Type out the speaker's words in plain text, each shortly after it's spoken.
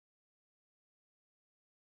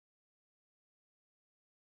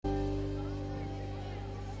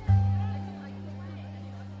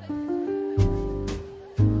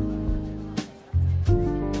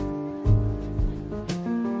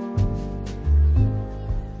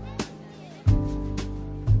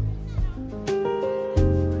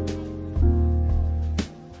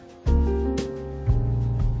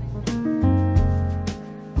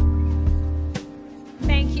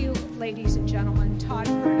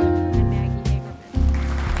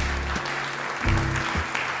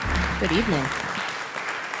Good evening.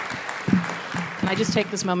 Can I just take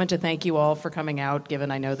this moment to thank you all for coming out, given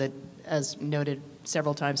I know that, as noted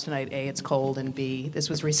several times tonight, A, it's cold, and B, this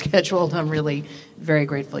was rescheduled. I'm really very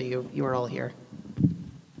grateful you are all here.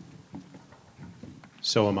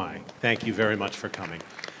 So am I. Thank you very much for coming.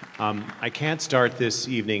 I can't start this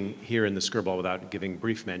evening here in the Skirball without giving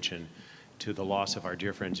brief mention to the loss of our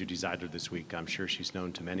dear friend Judy Zeidler this week. I'm sure she's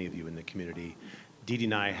known to many of you in the community. Dee Dee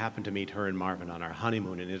and I happened to meet her and Marvin on our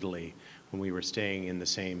honeymoon in Italy when we were staying in the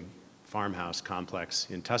same farmhouse complex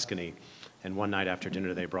in Tuscany. And one night after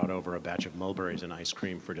dinner, they brought over a batch of mulberries and ice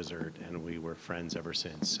cream for dessert, and we were friends ever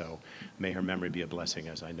since. So may her memory be a blessing,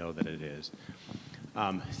 as I know that it is.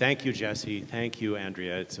 Thank you, Jesse. Thank you,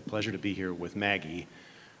 Andrea. It's a pleasure to be here with Maggie.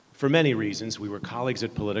 For many reasons, we were colleagues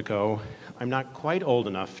at Politico. I'm not quite old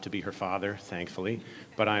enough to be her father, thankfully,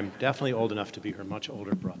 but I'm definitely old enough to be her much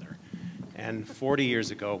older brother. And 40 years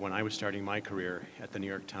ago, when I was starting my career at the New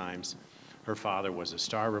York Times, her father was a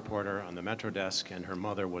star reporter on the Metro desk, and her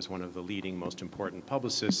mother was one of the leading, most important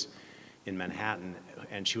publicists in Manhattan,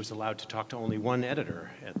 and she was allowed to talk to only one editor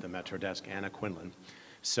at the Metro desk, Anna Quinlan.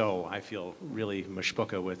 So I feel really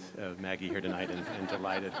mashpuka with Maggie here tonight and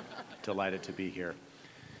delighted to be here.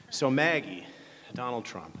 So Maggie, Donald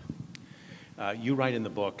Trump, you write in the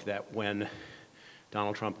book that when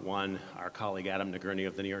Donald Trump won, our colleague Adam Nagurney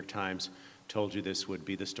of the New York Times told you this would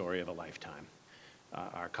be the story of a lifetime.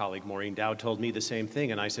 Our colleague Maureen Dowd told me the same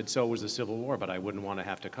thing, and I said, so was the Civil War, but I wouldn't want to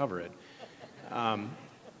have to cover it. I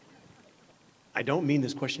don't mean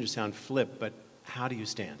this question to sound flip, but how do you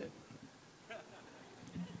stand it?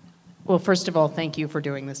 Well, first of all, thank you for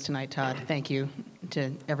doing this tonight, Todd. Thank you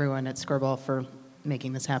to everyone at Skirball for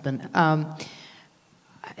making this happen.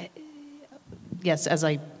 Yes, as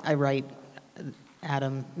I write,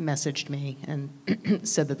 Adam messaged me and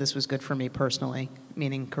said that this was good for me personally,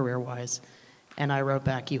 meaning career-wise. And I wrote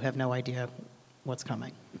back, you have no idea what's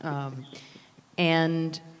coming.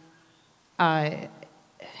 And I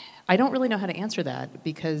don't really know how to answer that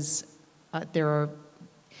because there are,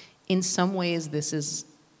 in some ways, this is,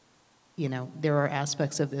 you know, there are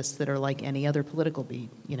aspects of this that are like any other political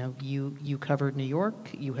beat. You know, you covered New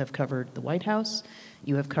York, you have covered the White House,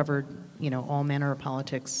 you have covered, you know, all manner of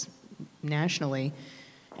politics nationally.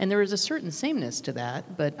 And there is a certain sameness to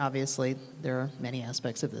that, but obviously there are many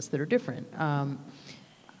aspects of this that are different.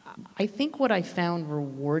 I think what I found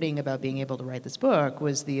rewarding about being able to write this book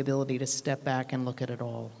was the ability to step back and look at it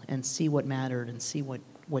all and see what mattered and see what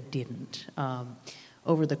didn't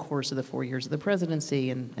over the course of the 4 years of the presidency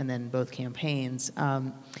and then both campaigns.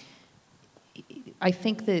 I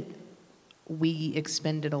think that we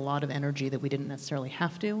expended a lot of energy that we didn't necessarily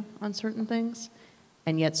have to on certain things.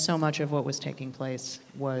 And yet so much of what was taking place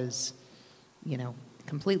was, you know,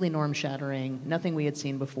 completely norm-shattering, nothing we had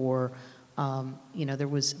seen before. You know, there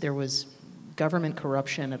was government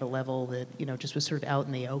corruption at a level that, you know, just was sort of out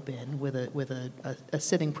in the open with a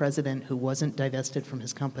sitting president who wasn't divested from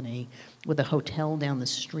his company, with a hotel down the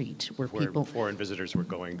street where foreign visitors were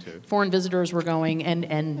going to. Foreign visitors were going,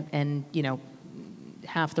 and you know,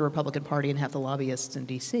 half the Republican Party and half the lobbyists in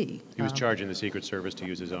D.C. He was charging the Secret Service to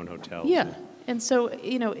use his own hotel. Yeah. And so,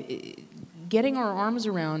 you know, getting our arms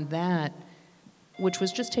around that, which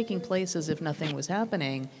was just taking place as if nothing was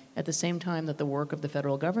happening, at the same time that the work of the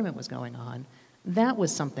federal government was going on, that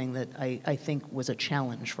was something that I think was a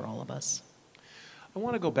challenge for all of us. I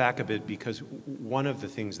want to go back a bit because one of the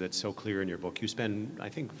things that's so clear in your book, you spend, I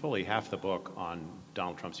think, fully half the book on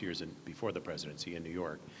Donald Trump's years before the presidency in New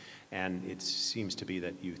York. And it seems to be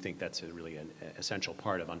that you think that's really an essential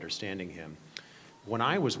part of understanding him. When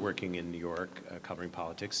I was working in New York covering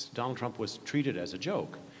politics, Donald Trump was treated as a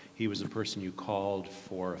joke. He was a person you called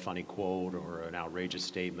for a funny quote or an outrageous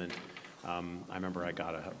statement. I remember I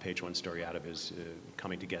got a page one story out of his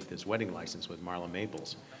coming to get his wedding license with Marla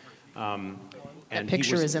Maples. That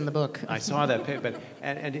picture is in the book. I saw that,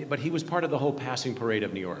 but he was part of the whole passing parade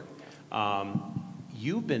of New York.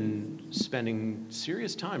 You've been spending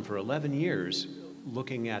serious time for 11 years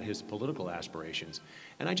looking at his political aspirations.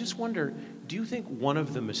 And I just wonder, do you think one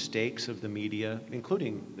of the mistakes of the media,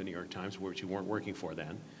 including the New York Times, which you weren't working for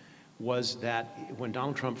then, was that when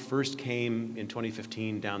Donald Trump first came in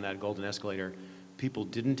 2015 down that golden escalator, people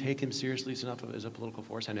didn't take him seriously enough as a political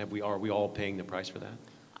force? And are we all paying the price for that?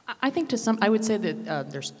 I think I would say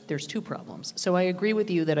that there's two problems. So I agree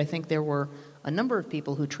with you that I think there were a number of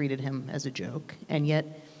people who treated him as a joke, and yet,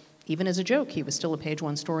 even as a joke, he was still a page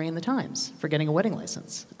one story in the Times for getting a wedding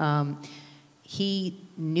license. He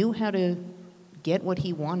knew how to get what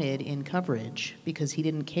he wanted in coverage because he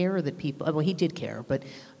didn't care that people, well, he did care, but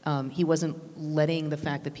he wasn't letting the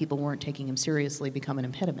fact that people weren't taking him seriously become an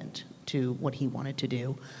impediment to what he wanted to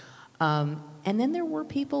do. And then there were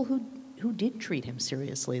people who did treat him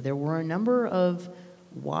seriously. There were a number of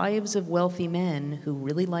wives of wealthy men who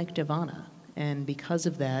really liked Ivana, and because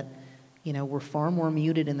of that, were far more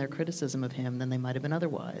muted in their criticism of him than they might have been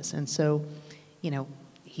otherwise. And so,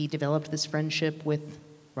 he developed this friendship with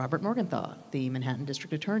Robert Morgenthau, the Manhattan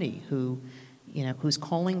district attorney, whose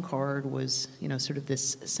calling card was, sort of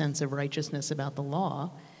this sense of righteousness about the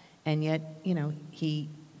law, and yet, he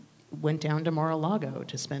went down to Mar-a-Lago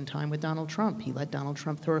to spend time with Donald Trump. He let Donald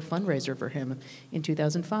Trump throw a fundraiser for him in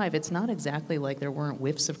 2005. It's not exactly like there weren't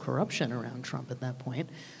whiffs of corruption around Trump at that point.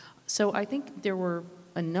 So I think there were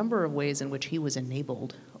a number of ways in which he was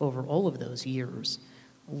enabled over all of those years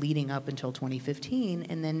leading up until 2015.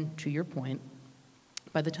 And then, to your point,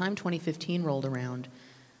 by the time 2015 rolled around,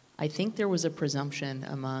 I think there was a presumption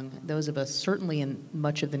among those of us, certainly in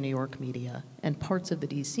much of the New York media and parts of the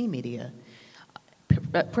DC media,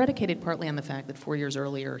 predicated partly on the fact that 4 years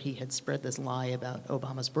earlier he had spread this lie about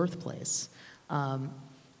Obama's birthplace,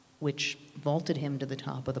 which vaulted him to the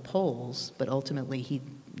top of the polls, but ultimately he,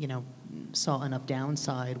 saw enough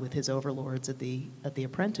downside with his overlords at the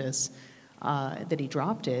Apprentice that he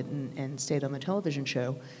dropped it and stayed on the television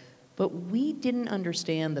show. But we didn't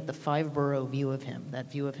understand that the five-borough view of him, that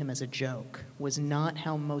view of him as a joke, was not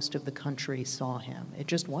how most of the country saw him. It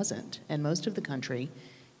just wasn't. And most of the country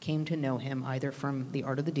came to know him either from The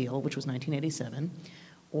Art of the Deal, which was 1987,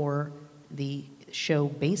 or the show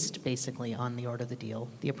based basically on The Art of the Deal,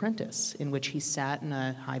 The Apprentice, in which he sat in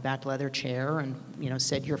a high-backed leather chair and,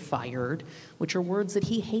 said, "You're fired," which are words that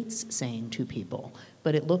he hates saying to people.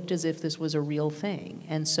 But it looked as if this was a real thing.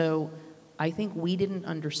 And so I think we didn't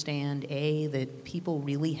understand, A, that people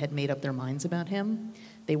really had made up their minds about him.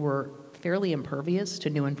 They were fairly impervious to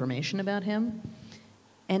new information about him.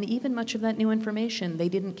 And even much of that new information, they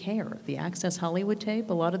didn't care. The Access Hollywood tape,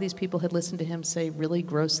 a lot of these people had listened to him say really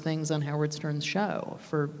gross things on Howard Stern's show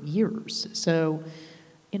for years. So,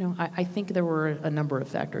 I think there were a number of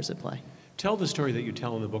factors at play. Tell the story that you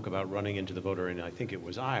tell in the book about running into the voter in, I think it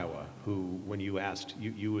was Iowa, who, when you asked,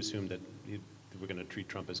 you assumed that we're going to treat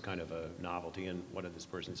Trump as kind of a novelty, and what did this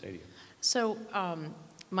person say to you? So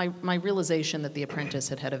my realization that The Apprentice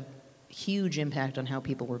had had a huge impact on how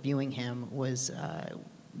people were viewing him was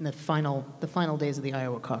in the final days of the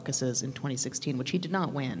Iowa caucuses in 2016, which he did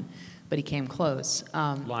not win, but he came close.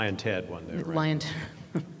 Lion Ted won there, right?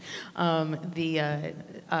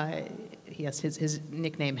 Yes, his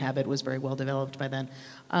nickname habit was very well developed by then.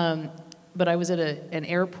 But I was at an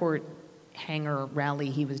airport hangar rally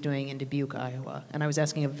he was doing in Dubuque, Iowa, and I was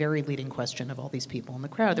asking a very leading question of all these people in the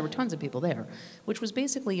crowd. There were tons of people there, which was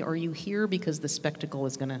basically, are you here because the spectacle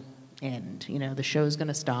is going to end? The show's going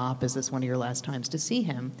to stop. Is this one of your last times to see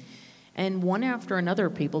him? And one after another,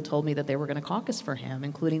 people told me that they were going to caucus for him,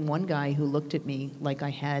 including one guy who looked at me like I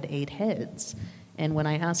had 8 heads. And when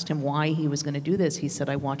I asked him why he was going to do this, he said,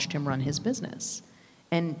 I watched him run his business.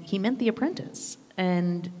 And he meant The Apprentice.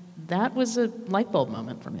 And that was a light bulb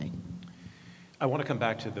moment for me. I want to come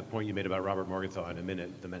back to the point you made about Robert Morgenthau in a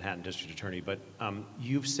minute, the Manhattan District Attorney, but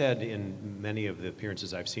you've said in many of the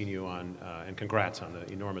appearances I've seen you on, and congrats on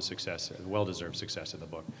the enormous success, well-deserved success of the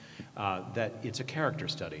book, that it's a character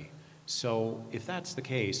study. So if that's the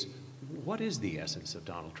case, what is the essence of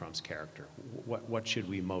Donald Trump's character? What should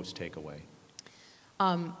we most take away?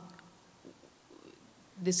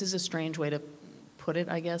 This is a strange way to put it,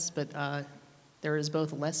 I guess, but there is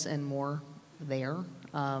both less and more there.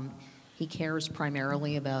 He cares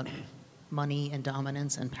primarily about money and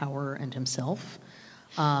dominance and power and himself.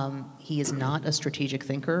 He is not a strategic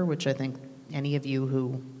thinker, which I think any of you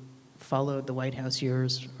who followed the White House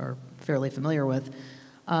years are fairly familiar with.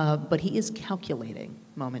 But he is calculating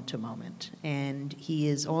moment to moment, and he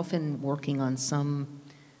is often working on some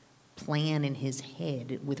plan in his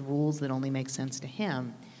head with rules that only make sense to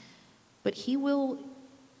him. But he will,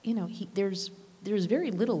 there's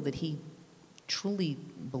very little that he truly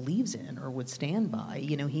believes in or would stand by.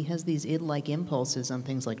 He has these id-like impulses on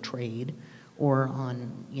things like trade or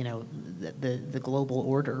on, the global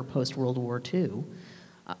order post-World War II.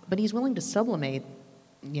 But he's willing to sublimate,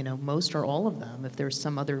 most or all of them if there's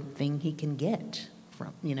some other thing he can get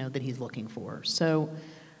from, that he's looking for. So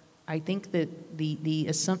I think that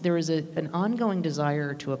there is an ongoing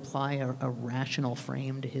desire to apply a rational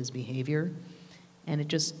frame to his behavior, and it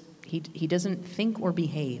just, he doesn't think or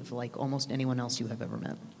behave like almost anyone else you have ever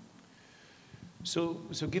met. So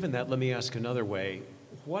given that, let me ask another way.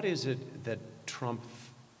 What is it that Trump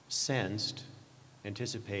sensed,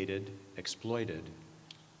 anticipated, exploited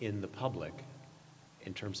in the public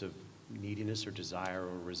in terms of neediness or desire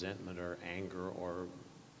or resentment or anger or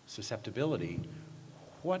susceptibility?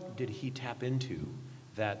 What did he tap into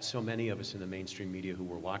that so many of us in the mainstream media who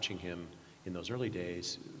were watching him in those early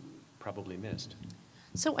days probably missed?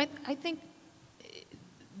 So I think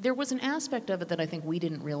there was an aspect of it that I think we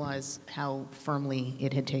didn't realize how firmly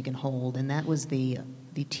it had taken hold, and that was the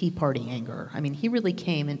Tea Party anger. I mean, he really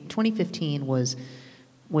came in 2015 was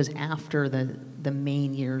after the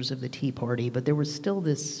main years of the Tea Party, but there was still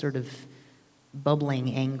this sort of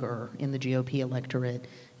bubbling anger in the GOP electorate,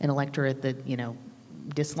 an electorate that,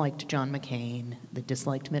 disliked John McCain, that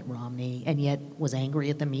disliked Mitt Romney, and yet was angry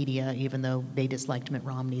at the media, even though they disliked Mitt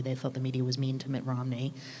Romney. They thought the media was mean to Mitt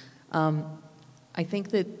Romney. I think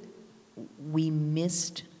that we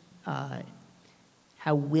missed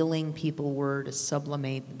how willing people were to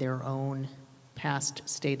sublimate their own past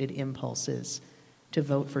stated impulses to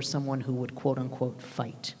vote for someone who would, quote unquote,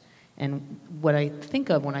 fight. And what I think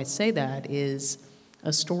of when I say that is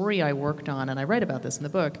a story I worked on, and I write about this in the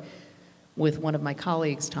book, with one of my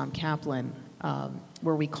colleagues, Tom Kaplan,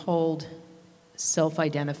 where we called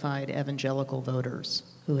self-identified evangelical voters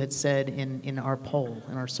who had said in our poll,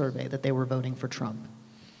 in our survey, that they were voting for Trump.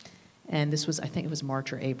 And this was, I think it was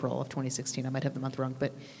March or April of 2016. I might have the month wrong,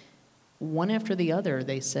 but one after the other,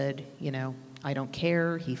 they said, I don't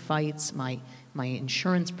care, he fights, my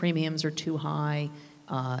insurance premiums are too high,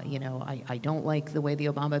 I don't like the way the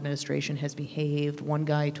Obama administration has behaved. One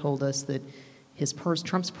guy told us that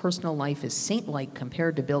Trump's personal life is saint-like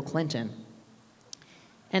compared to Bill Clinton.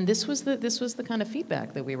 And this was the kind of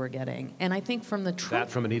feedback that we were getting. And I think from the Trump...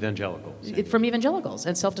 That from an evangelical. From evangelicals,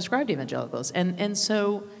 and self-described evangelicals. And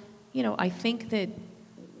so, I think that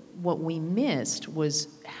what we missed was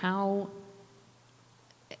how,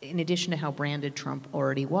 in addition to how branded Trump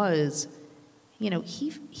already was,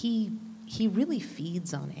 he really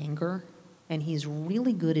feeds on anger, and he's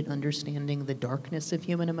really good at understanding the darkness of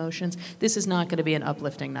human emotions. This is not going to be an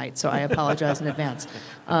uplifting night, so I apologize in advance.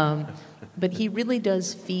 But he really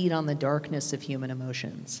does feed on the darkness of human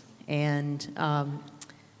emotions, and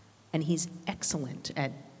he's excellent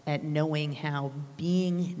at knowing how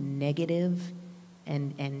being negative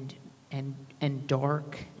and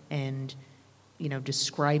dark and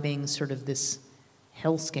describing sort of this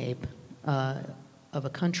hellscape of a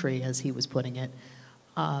country, as he was putting it,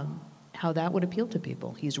 how that would appeal to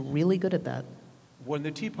people. He's really good at that. When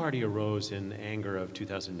the Tea Party arose in anger of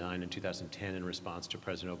 2009 and 2010 in response to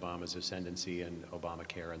President Obama's ascendancy and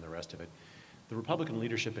Obamacare and the rest of it, the Republican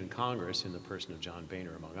leadership in Congress, in the person of John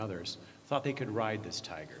Boehner, among others, thought they could ride this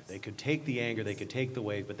tiger. They could take the anger, they could take the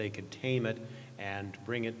wave, but they could tame it and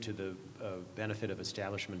bring it to the benefit of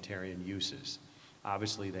establishmentarian uses.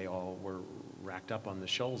 Obviously, they all were racked up on the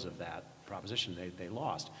shoals of that proposition. They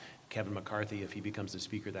lost. Kevin McCarthy, if he becomes the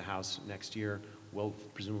Speaker of the House next year, will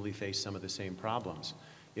presumably face some of the same problems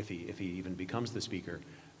if he even becomes the Speaker.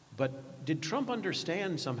 But did Trump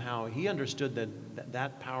understand somehow, he understood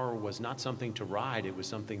that power was not something to ride, it was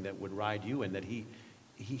something that would ride you, and that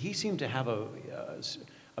he seemed to have a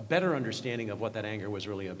better understanding of what that anger was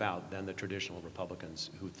really about than the traditional Republicans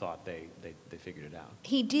who thought they figured it out.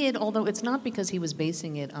 He did, although it's not because he was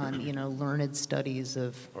basing it on, learned studies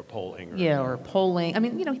of... Or polling. Or polling. I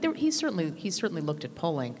mean, he certainly looked at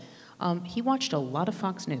polling. He watched a lot of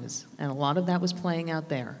Fox News, and a lot of that was playing out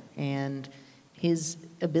there. And his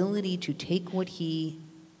ability to take what he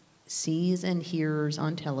sees and hears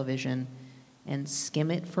on television and skim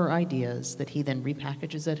it for ideas that he then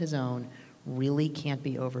repackages at his own really can't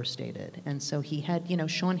be overstated. And so he had,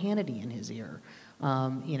 Sean Hannity in his ear.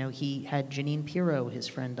 He had Jeanine Pirro, his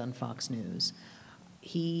friend on Fox News.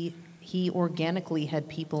 He organically had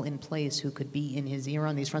people in place who could be in his ear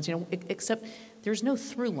on these fronts, except there's no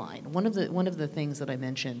through line. One of the things that I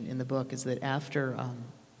mentioned in the book is that after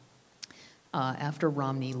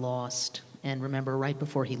Romney lost, and remember right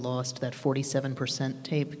before he lost, that 47%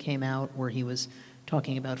 tape came out where he was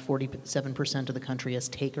talking about 47% of the country as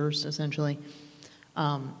takers, essentially.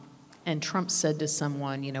 And Trump said to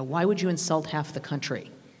someone, why would you insult half the country?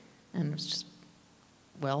 And it was just,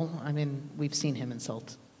 we've seen him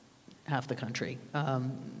insult half the country.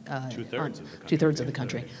 Two-thirds of the country. Two-thirds of the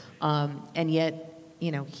country. And yet,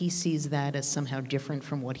 he sees that as somehow different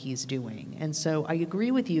from what he's doing. And so I agree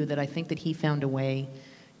with you that I think that he found a way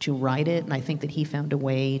to ride it, and I think that he found a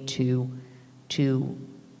way to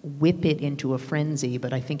whip it into a frenzy,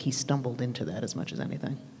 but I think he stumbled into that as much as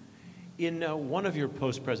anything. In one of your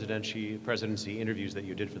post-presidency interviews that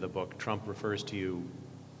you did for the book, Trump refers to you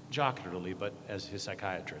jocularly, but as his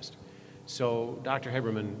psychiatrist. So, Dr.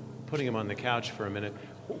 Haberman, putting him on the couch for a minute,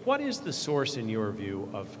 what is the source, in your view,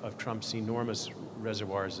 of Trump's enormous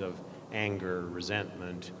reservoirs of anger,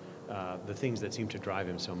 resentment, the things that seem to drive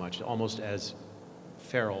him so much, almost as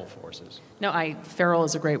feral forces. No, feral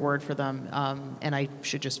is a great word for them. And I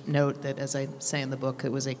should just note that, as I say in the book,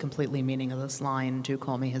 it was a completely meaningless line to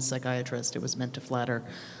call me his psychiatrist. It was meant to flatter,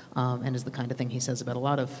 and is the kind of thing he says about a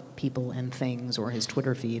lot of people and things, or his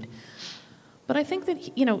Twitter feed. But I think that,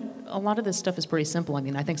 a lot of this stuff is pretty simple. I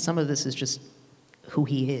mean, I think some of this is just who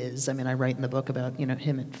he is. I mean, I write in the book about,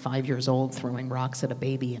 him at 5 years old throwing rocks at a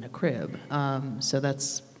baby in a crib. So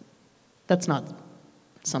that's not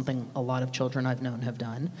something a lot of children I've known have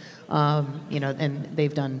done. And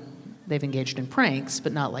they've engaged in pranks,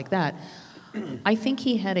 but not like that. I think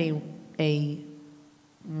he had a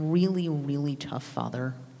really, really tough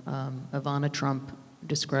father. Ivana Trump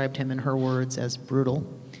described him in her words as brutal.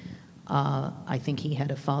 I think he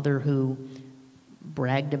had a father who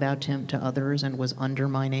bragged about him to others and was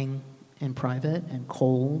undermining in private and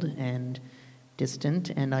cold and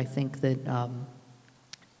distant. And I think that,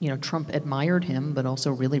 Trump admired him, but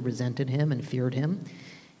also really resented him and feared him.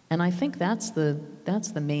 And I think that's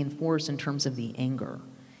the main force in terms of the anger.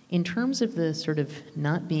 In terms of the sort of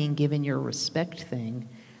not being given your respect thing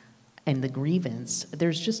and the grievance,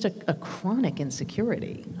 there's just a chronic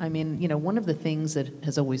insecurity. I mean, one of the things that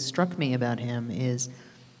has always struck me about him is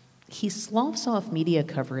he sloughs off media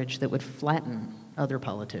coverage that would flatten other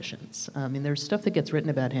politicians. I mean, there's stuff that gets written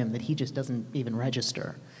about him that he just doesn't even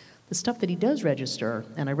register. The stuff that he does register,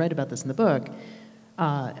 and I write about this in the book,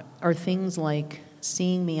 are things like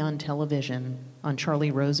seeing me on television on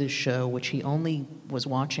Charlie Rose's show, which he only was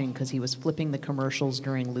watching because he was flipping the commercials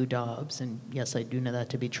during Lou Dobbs, and yes, I do know that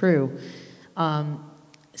to be true,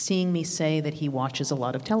 seeing me say that he watches a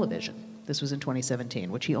lot of television. This was in 2017,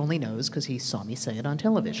 which he only knows because he saw me say it on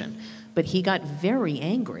television. But he got very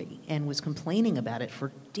angry and was complaining about it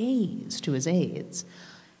for days to his aides.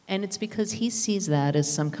 And it's because he sees that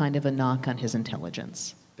as some kind of a knock on his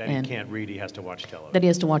intelligence. That he can't read, he has to watch television. That he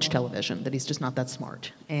has to watch television, that he's just not that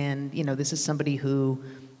smart. And, this is somebody who,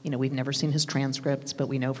 we've never seen his transcripts, but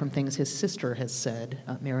we know from things his sister has said,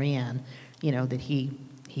 Marianne, that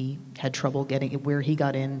he had trouble getting, where he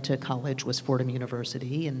got into college was Fordham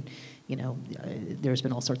University, and, there's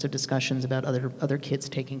been all sorts of discussions about other kids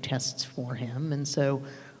taking tests for him, and so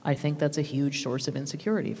I think that's a huge source of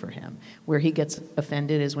insecurity for him. Where he gets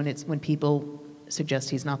offended is when people suggest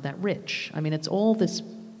he's not that rich. I mean, it's all this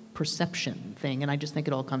perception thing, and I just think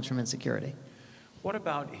it all comes from insecurity. What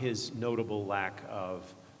about his notable lack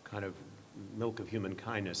of kind of milk of human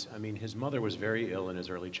kindness? I mean, his mother was very ill in his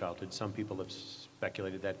early childhood. Some people have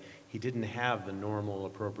speculated that he didn't have the normal,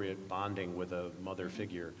 appropriate bonding with a mother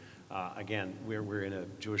figure. Again, we're in a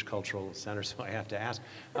Jewish cultural center, so I have to ask,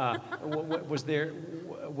 was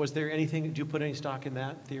there anything, do you put any stock in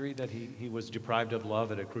that theory, that he was deprived of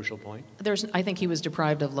love at a crucial point? I think he was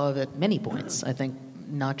deprived of love at many points. I think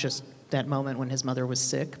not just that moment when his mother was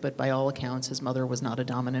sick, but by all accounts, his mother was not a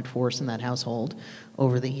dominant force in that household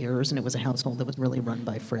over the years, and it was a household that was really run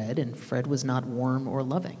by Fred, and Fred was not warm or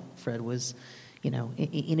loving. Fred was,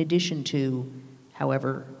 in addition to,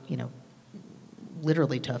 however,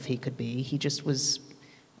 literally tough he could be, he just was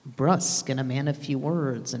brusque and a man of few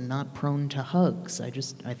words and not prone to hugs. I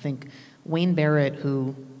think Wayne Barrett,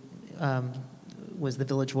 who was the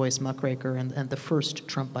Village Voice muckraker and the first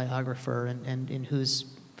Trump biographer, and in whose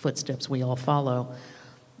footsteps we all follow,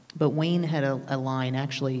 but Wayne had a line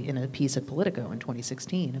actually in a piece at Politico in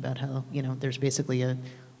 2016 about how, there's basically a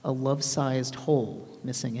love-sized hole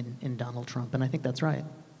missing in Donald Trump, and I think that's right.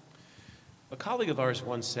 A colleague of ours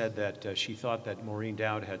once said that she thought that Maureen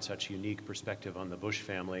Dowd had such unique perspective on the Bush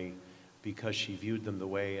family because she viewed them the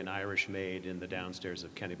way an Irish maid in the downstairs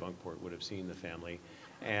of Kennebunkport would have seen the family.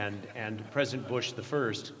 And President Bush the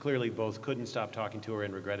first clearly both couldn't stop talking to her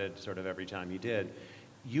and regretted sort of every time he did.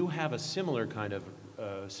 You have a similar kind of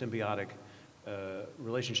symbiotic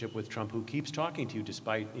relationship with Trump, who keeps talking to you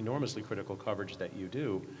despite enormously critical coverage that you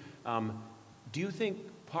do. Do you think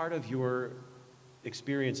part of your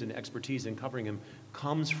experience and expertise in covering him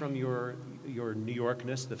comes from your New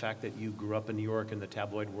Yorkness, the fact that you grew up in New York, in the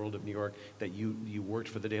tabloid world of New York, that you worked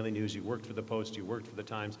for the Daily News, you worked for the Post, you worked for the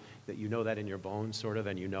Times, that you know that in your bones, sort of,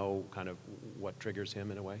 and you know kind of what triggers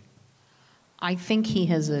him in a way? I think he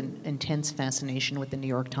has an intense fascination with the New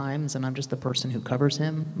York Times, and I'm just the person who covers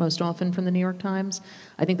him most often from the New York Times.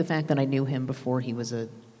 I think the fact that I knew him before he was a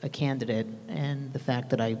candidate, and the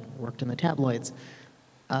fact that I worked in the tabloids,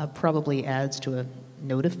 probably adds to a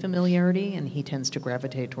note of familiarity, and he tends to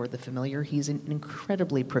gravitate toward the familiar. He's an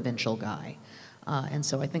incredibly provincial guy. And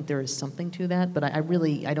so I think there is something to that, but I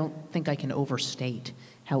don't think I can overstate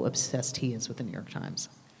how obsessed he is with the New York Times.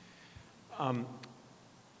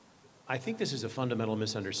 I think this is a fundamental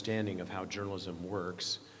misunderstanding of how journalism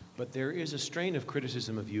works, But there is a strain of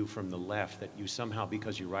criticism of you from the left that you somehow,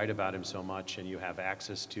 because you write about him so much and you have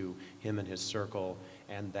access to him and his circle,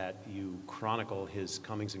 and that you chronicle his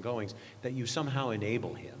comings and goings, that you somehow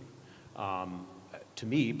enable him. To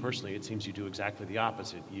me, personally, it seems you do exactly the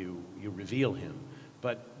opposite. You reveal him.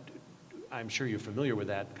 But I'm sure you're familiar with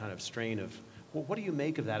that kind of strain of, well, what do you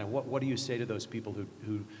make of that, and what do you say to those people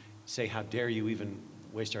who say, how dare you even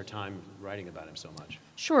waste our time writing about him so much?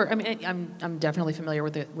 Sure. I mean, I'm definitely familiar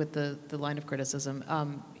with the line of criticism.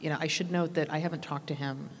 I should note that I haven't talked to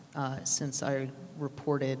him since I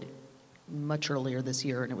reported much earlier this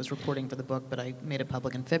year, and it was reporting for the book, but I made it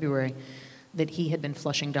public in February, that he had been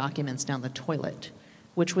flushing documents down the toilet,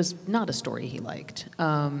 which was not a story he liked.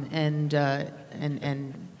 But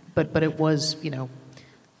it was,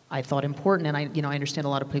 I thought important, and I understand a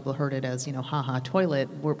lot of people heard it as, haha, toilet.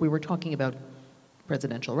 We were talking about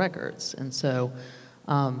presidential records, and so,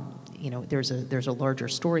 there's a larger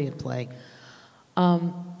story at play.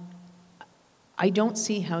 I don't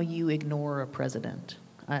see how you ignore a president.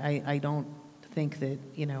 I don't think that,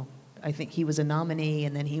 I think he was a nominee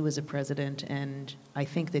and then he was a president, and I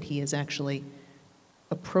think that he has actually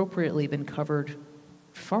appropriately been covered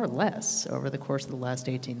far less over the course of the last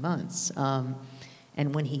 18 months.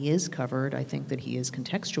 And when he is covered, I think that he is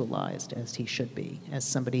contextualized, as he should be, as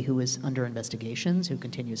somebody who is under investigations, who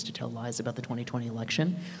continues to tell lies about the 2020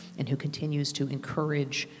 election, and who continues to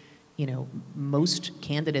encourage, most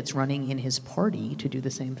candidates running in his party to do the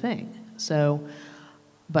same thing. So,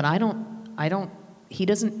 but he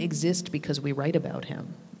doesn't exist because we write about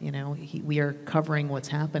him. We are covering what's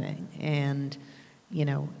happening, and,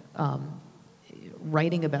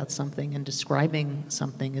 writing about something and describing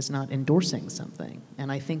something is not endorsing something.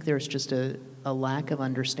 And I think there's just a lack of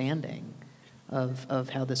understanding of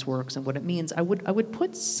how this works and what it means. I would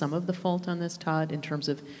put some of the fault on this, Todd, in terms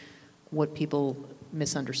of what people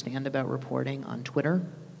misunderstand about reporting on Twitter.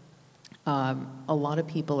 A lot of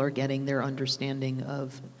people are getting their understanding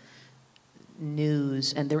of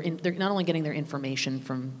news, and they're not only getting their information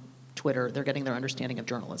from Twitter, they're getting their understanding of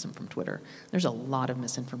journalism from Twitter. There's a lot of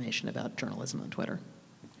misinformation about journalism on Twitter.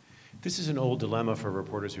 This is an old dilemma for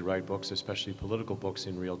reporters who write books, especially political books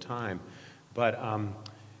in real time. But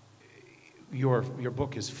your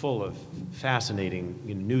book is full of fascinating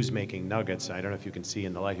news-making nuggets. I don't know if you can see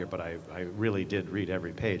in the light here, but I really did read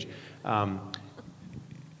every page.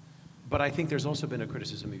 But I think there's also been a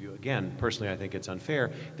criticism of you. Again, personally, I think it's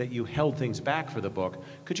unfair that you held things back for the book.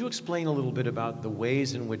 Could you explain a little bit about the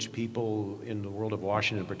ways in which people in the world of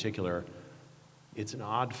Washington in particular, it's an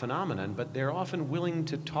odd phenomenon, but they're often willing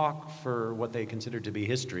to talk for what they consider to be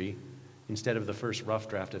history instead of the first rough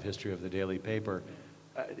draft of history of the daily paper.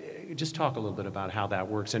 Just talk a little bit about how that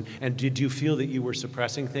works. And did you feel that you were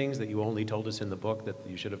suppressing things that you only told us in the book that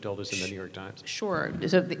you should have told us in the New York Times? Sure.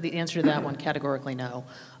 So the answer to that one, categorically no.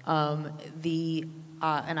 And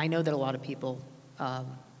I know that a lot of people,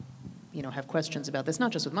 have questions about this,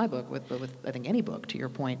 not just with my book, but with I think any book, to your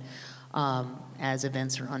point, as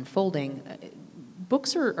events are unfolding.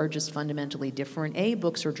 Books are just fundamentally different.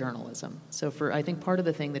 Books are journalism. So I think part of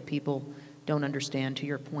the thing that people don't understand, to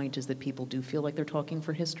your point, is that people do feel like they're talking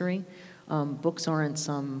for history. Books aren't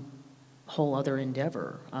some whole other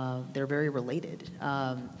endeavor. They're very related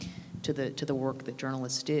to the work that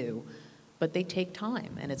journalists do, but they take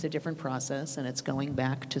time, and it's a different process, and it's going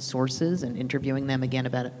back to sources and interviewing them again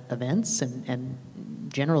about events and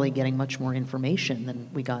generally getting much more information than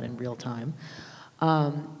we got in real time.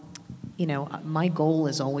 My goal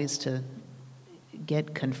is always to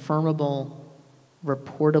get confirmable,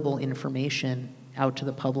 reportable information out to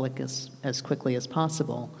the public as quickly as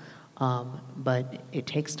possible, but it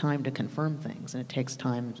takes time to confirm things, and it takes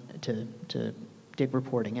time to dig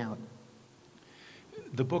reporting out.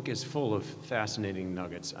 The book is full of fascinating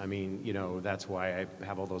nuggets. I mean, that's why I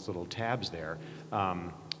have all those little tabs there.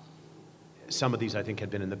 Some of these I think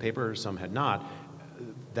had been in the paper, some had not.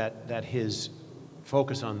 That his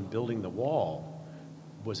focus on building the wall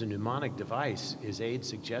was a mnemonic device his aide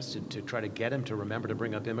suggested to try to get him to remember to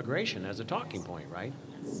bring up immigration as a talking point, right?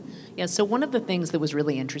 Yeah, so one of the things that was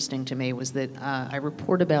really interesting to me was that I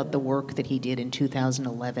report about the work that he did in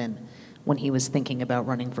 2011 when he was thinking about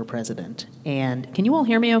running for president. And can you all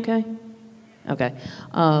hear me okay? Okay.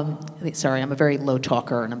 Sorry, I'm a very low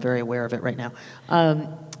talker, and I'm very aware of it right now.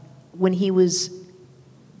 When he was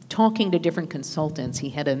talking to different consultants, he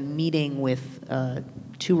had a meeting with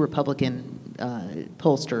two Republican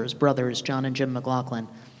pollsters, brothers, John and Jim McLaughlin,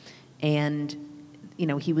 and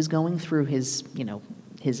he was going through his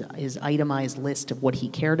itemized list of what he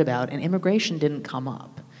cared about, and immigration didn't come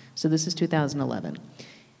up. So this is 2011.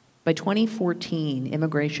 By 2014,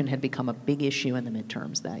 immigration had become a big issue in the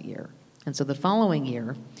midterms that year. And so the following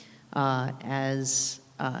year, as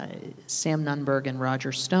Sam Nunberg and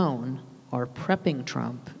Roger Stone are prepping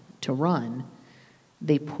Trump to run,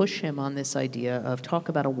 they push him on this idea of talk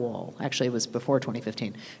about a wall. Actually, it was before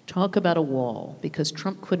 2015. Talk about a wall, because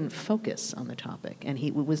Trump couldn't focus on the topic. And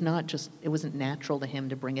it wasn't natural to him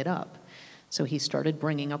to bring it up. So he started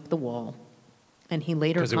bringing up the wall. And he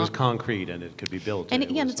later... Because it was concrete and it could be built. And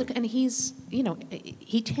he's,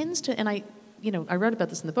 he tends to, and I wrote about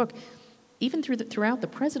this in the book, even throughout the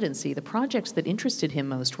presidency, the projects that interested him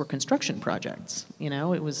most were construction projects.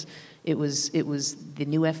 It was the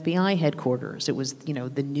new FBI headquarters. It was,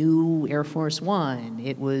 the new Air Force One.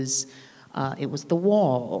 It was the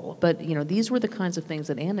wall. But, these were the kinds of things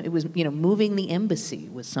that moving the embassy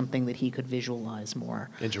was something that he could visualize more.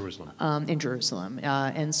 In Jerusalem.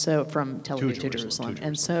 And so from Tel Aviv to Jerusalem.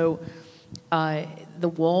 And so the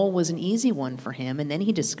wall was an easy one for him, and then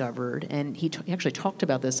he discovered, and he actually talked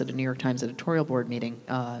about this at a New York Times editorial board meeting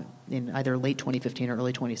in either late 2015 or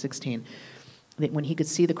early 2016, that when he could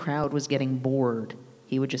see the crowd was getting bored,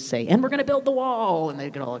 he would just say, "And we're going to build the wall," and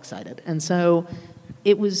they'd get all excited. And so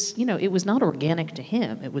it was, it was not organic to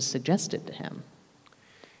him, it was suggested to him.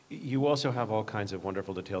 You also have all kinds of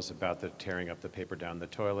wonderful details about the tearing up the paper down the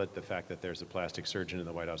toilet, the fact that there's a plastic surgeon in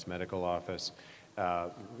the White House medical office.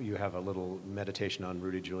 You have a little meditation on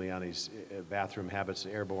Rudy Giuliani's bathroom habits,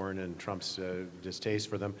 airborne, and Trump's distaste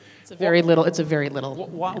for them. It's a very little.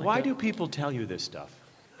 Why do people tell you this stuff?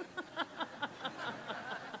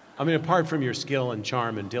 I mean, apart from your skill and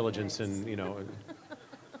charm and diligence and,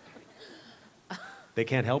 they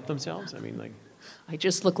can't help themselves? I mean, like... I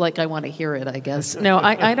just look like I want to hear it, I guess. No,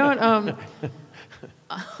 I don't...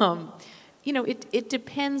 it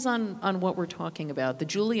depends on what we're talking about. The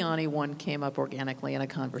Giuliani one came up organically in a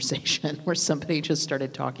conversation where somebody just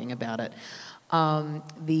started talking about it.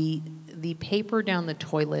 The paper down the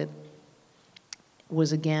toilet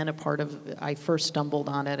was, again, a part of... I first stumbled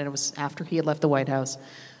on it, and it was after he had left the White House,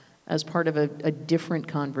 as part of a different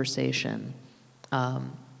conversation.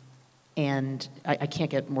 And I can't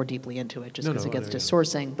get more deeply into it just because it gets to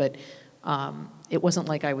sourcing, but it wasn't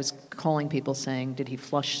like I was calling people saying, did he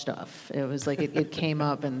flush stuff? It was like it came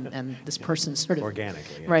up and this person sort of...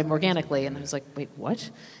 Organically. Yes. Right, organically, and I was like, wait, what?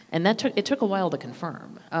 And it took a while to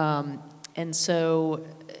confirm. And so,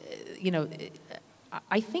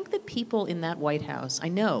 I think that people in that White House, I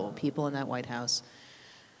know people in that White House,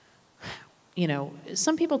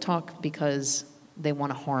 some people talk because they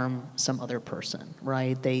want to harm some other person,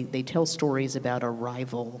 right? They tell stories about a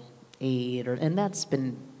rival aide, and that's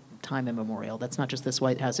been time immemorial. That's not just this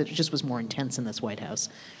White House. It just was more intense in this White House.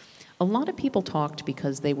 A lot of people talked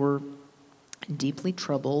because they were deeply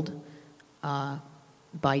troubled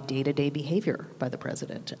by day-to-day behavior by the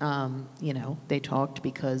president. They talked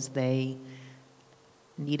because they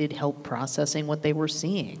needed help processing what they were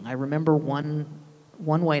seeing. I remember one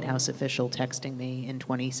White House official texting me in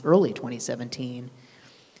early 2017,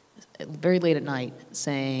 very late at night,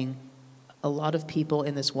 saying, a lot of people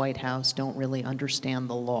in this White House don't really understand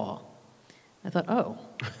the law. I thought, oh,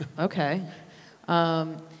 okay.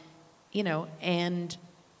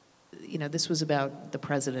 This was about the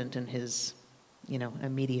president and his,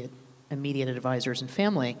 immediate advisors and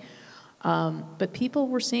family. But people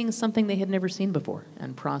were seeing something they had never seen before,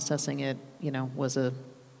 and processing it, was a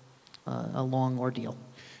long ordeal.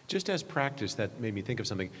 Just as practice, that made me think of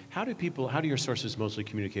something. How do your sources mostly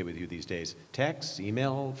communicate with you these days? Text,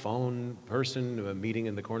 email, phone, person, a meeting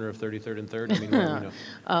in the corner of 33rd and 3rd? I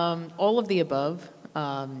mean, all of the above,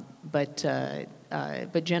 but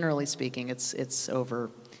generally speaking, it's over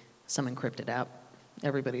some encrypted app.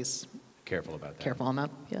 Everybody's careful about that. Careful on that,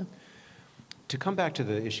 yeah. To come back to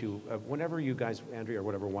the issue, whenever you guys, Andrea or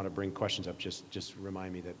whatever, want to bring questions up, just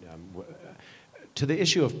remind me that to the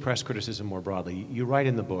issue of press criticism more broadly, you write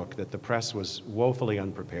in the book that the press was woefully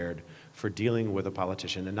unprepared for dealing with a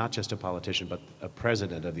politician, and not just a politician, but a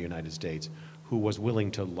president of the United States who was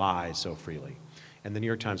willing to lie so freely. And the New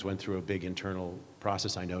York Times went through a big internal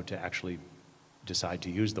process, I know, to actually decide to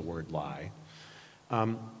use the word lie.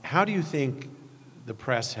 How do you think the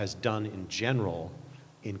press has done in general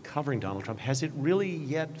in covering Donald Trump? Has it really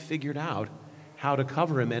yet figured out how to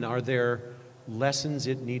cover him, and are there lessons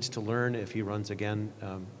it needs to learn if he runs again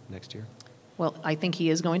next year? Well, I think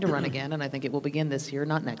he is going to run again, and I think it will begin this year,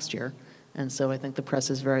 not next year. And so I think the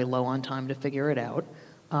press is very low on time to figure it out.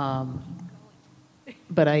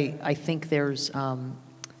 But I think there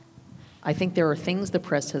are things the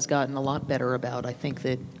press has gotten a lot better about. I think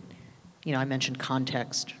that, I mentioned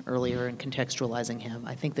context earlier and contextualizing him.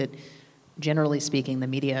 I think that, generally speaking, the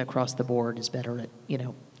media across the board is better at,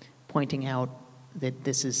 pointing out that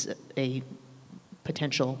this is a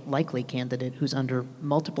potential likely candidate who's under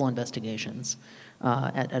multiple investigations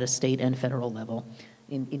at a state and federal level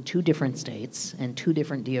in 2 different states and 2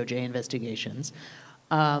 different DOJ investigations.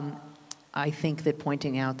 I think that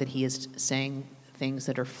pointing out that he is saying things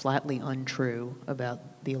that are flatly untrue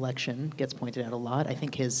about the election gets pointed out a lot. I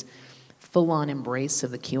think his full-on embrace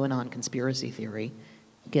of the QAnon conspiracy theory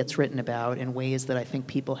gets written about in ways that I think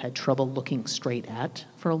people had trouble looking straight at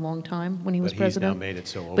for a long time when he was president. But he's now made it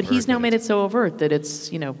so overt. But he's now made it so overt that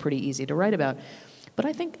it's, pretty easy to write about. But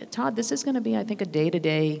I think, Todd, this is going to be, I think, a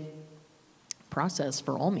day-to-day process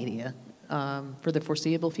for all media for the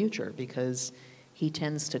foreseeable future, because he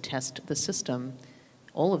tends to test the system,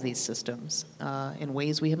 all of these systems, in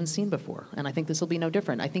ways we haven't seen before. And I think this will be no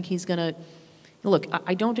different. I think he's going to, look,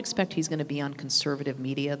 I don't expect he's going to be on conservative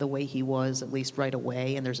media the way he was, at least right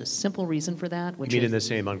away, and there's a simple reason for that. Which you mean is, in the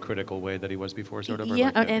same uncritical way that he was before, sort of? Yeah,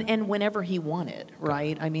 and whenever he wanted,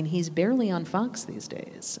 right? I mean, he's barely on Fox these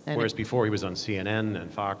days. Whereas before he was on CNN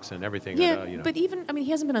and Fox and everything. Yeah, but even, he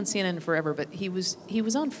hasn't been on CNN forever, but he was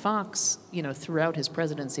on Fox, throughout his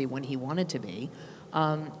presidency when he wanted to be.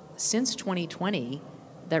 Since 2020,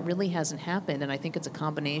 that really hasn't happened, and I think it's a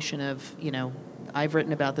combination of, I've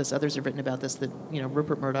written about this, others have written about this, that,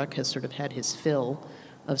 Rupert Murdoch has sort of had his fill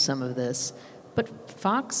of some of this. But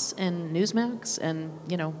Fox and Newsmax and,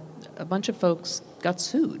 a bunch of folks got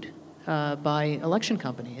sued by election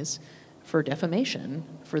companies for defamation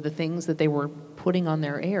for the things that they were putting on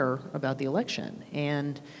their air about the election.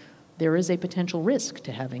 And there is a potential risk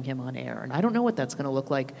to having him on air. And I don't know what that's going to look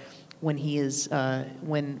like when he is a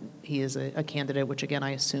candidate, which again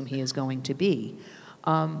I assume he is going to be.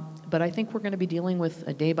 But I think we're going to be dealing with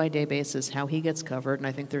a day-by-day basis how he gets covered, and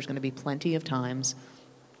I think there's going to be plenty of times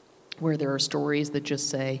where there are stories that just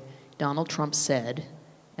say, Donald Trump said,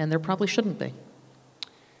 and there probably shouldn't be.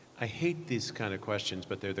 I hate these kind of questions,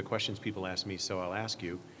 but they're the questions people ask me, so I'll ask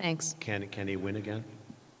you. Thanks. Can he win again?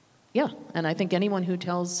 Yeah, and I think anyone who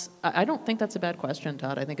I don't think that's a bad question,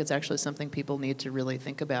 Todd. I think it's actually something people need to really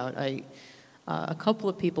think about. A couple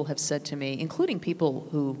of people have said to me, including people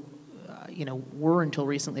who, were until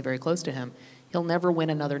recently very close to him, he'll never win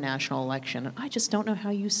another national election. I just don't know how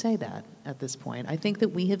you say that at this point. I think that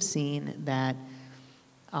we have seen that,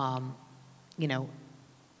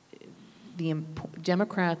 the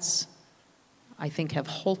Democrats, I think, have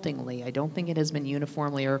haltingly, I don't think it has been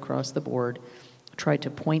uniformly or across the board, tried to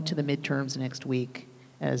point to the midterms next week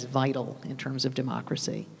as vital in terms of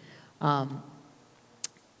democracy.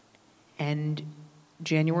 And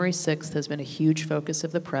January 6th has been a huge focus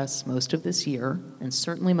of the press most of this year, and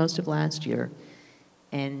certainly most of last year,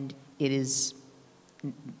 and it is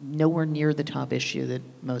nowhere near the top issue that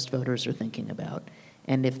most voters are thinking about.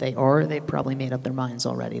 And if they are, they've probably made up their minds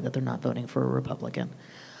already that they're not voting for a Republican.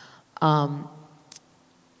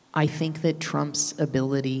 I think that Trump's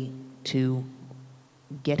ability to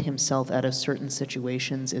get himself out of certain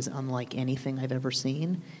situations is unlike anything I've ever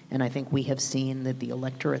seen, and I think we have seen that the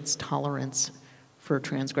electorate's tolerance for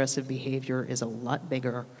transgressive behavior is a lot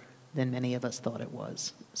bigger than many of us thought it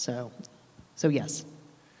was. So yes.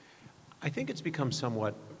 I think it's become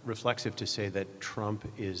somewhat reflexive to say that Trump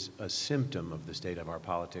is a symptom of the state of our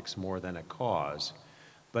politics more than a cause.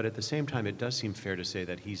 But at the same time, it does seem fair to say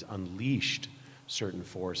that he's unleashed certain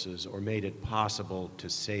forces or made it possible to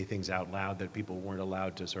say things out loud that people weren't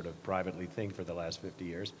allowed to sort of privately think for the last 50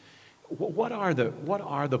 years. What are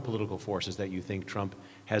the political forces that you think Trump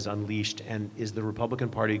has unleashed, and is the Republican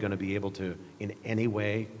Party going to be able to in any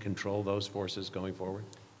way control those forces going forward?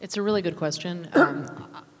 It's a really good question.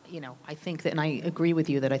 I think that, and I agree with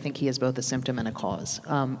you that I think he is both a symptom and a cause.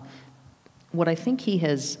 What I think he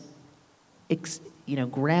has,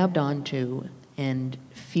 grabbed onto and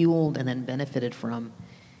fueled and then benefited from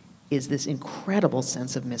is this incredible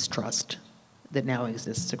sense of mistrust that now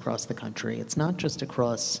exists across the country. It's not just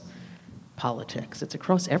across politics, it's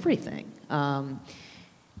across everything. And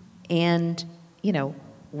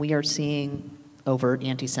we are seeing overt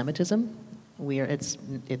anti-Semitism.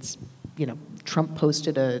 Trump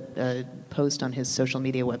posted a post on his social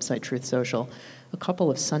media website, Truth Social, a couple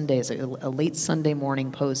of Sundays, a late Sunday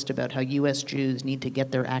morning post about how U.S. Jews need to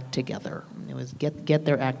get their act together. It was get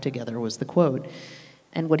their act together was the quote.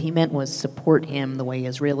 And what he meant was support him the way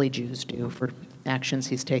Israeli Jews do for actions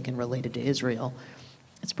he's taken related to Israel.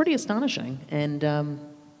 It's pretty astonishing. And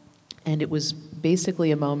it was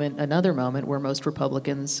basically another moment where most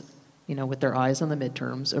Republicans, with their eyes on the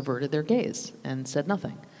midterms, averted their gaze and said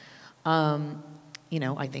nothing.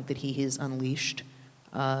 I think that he has unleashed,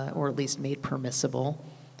 or at least made permissible,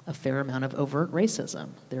 a fair amount of overt racism.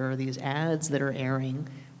 There are these ads that are airing,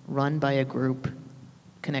 run by a group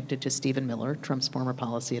connected to Stephen Miller, Trump's former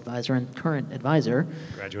policy advisor and current advisor.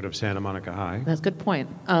 Graduate of Santa Monica High. That's a good point.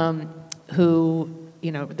 Who,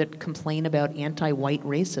 that complain about anti-white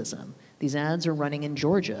racism. These ads are running in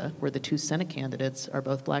Georgia, where the two Senate candidates are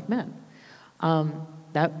both black men.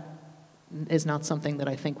 That is not something that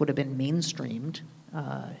I think would have been mainstreamed,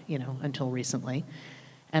 until recently.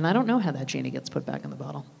 And I don't know how that genie gets put back in the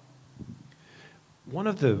bottle. One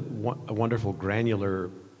of the wonderful granular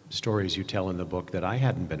stories you tell in the book that I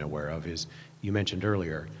hadn't been aware of is, you mentioned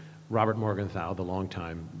earlier, Robert Morgenthau, the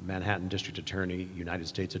longtime Manhattan District Attorney, United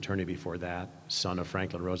States Attorney before that, son of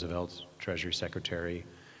Franklin Roosevelt's Treasury Secretary,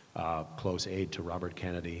 close aide to Robert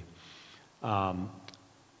Kennedy,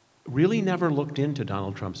 really never looked into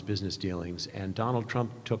Donald Trump's business dealings, and Donald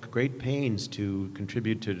Trump took great pains to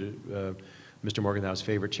contribute to Mr. Morgenthau's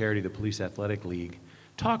favorite charity, the Police Athletic League.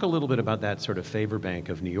 Talk a little bit about that sort of favor bank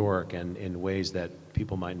of New York and in ways that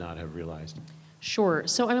people might not have realized. Sure.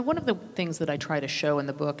 So, one of the things that I try to show in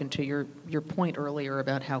the book, and to your point earlier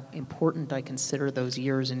about how important I consider those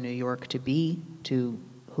years in New York to be to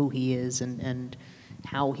who he is and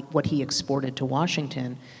what he exported to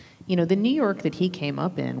Washington, the New York that he came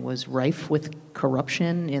up in was rife with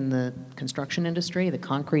corruption in the construction industry. The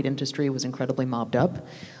concrete industry was incredibly mobbed up.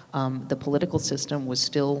 The political system was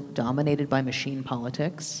still dominated by machine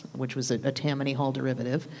politics, which was a Tammany Hall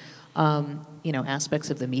derivative. Aspects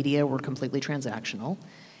of the media were completely transactional.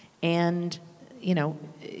 And,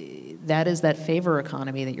 that is that favor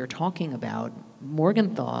economy that you're talking about.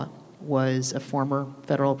 Morgenthau was a former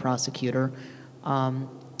federal prosecutor and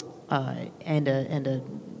a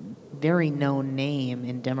very known name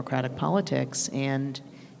in Democratic politics. And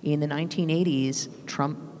in the 1980s,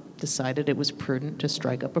 Trump decided it was prudent to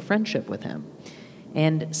strike up a friendship with him.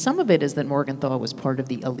 And some of it is that Morgenthau was part of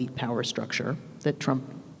the elite power structure that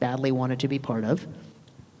Trump badly wanted to be part of.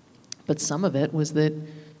 But some of it was that,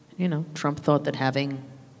 Trump thought that having,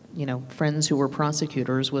 friends who were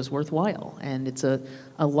prosecutors was worthwhile. And it's a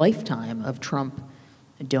lifetime of Trump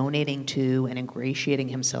donating to and ingratiating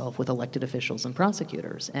himself with elected officials and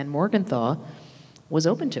prosecutors. And Morgenthau was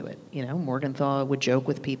open to it. Morgenthau would joke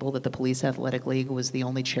with people that the Police Athletic League was the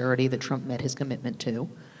only charity that Trump met his commitment to.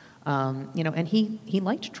 And he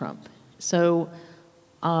liked Trump. So,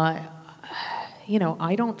 I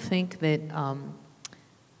don't think that,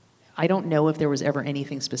 I don't know if there was ever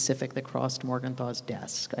anything specific that crossed Morgenthau's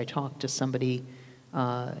desk. I talked to somebody,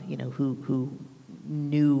 who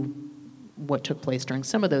knew what took place during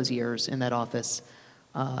some of those years in that office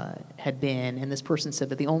had been, and this person said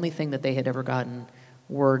that the only thing that they had ever gotten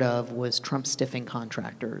word of was Trump stiffing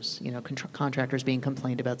contractors, contractors being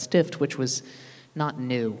complained about stiffed, which was not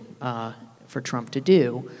new for Trump to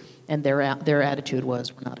do, and their attitude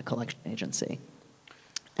was, we're not a collection agency.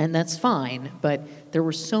 And that's fine, but there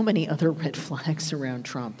were so many other red flags around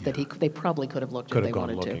Trump that they probably could have looked if they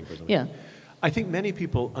wanted to. Yeah. I think many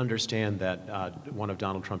people understand that one of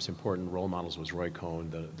Donald Trump's important role models was Roy Cohn,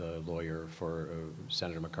 the lawyer for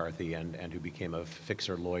Senator McCarthy, and who became a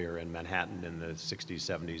fixer lawyer in Manhattan in the 60s,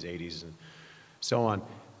 70s, 80s, and so on.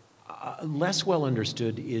 Less well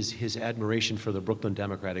understood is his admiration for the Brooklyn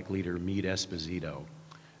Democratic leader, Meade Esposito.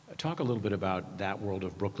 Talk a little bit about that world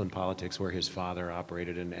of Brooklyn politics where his father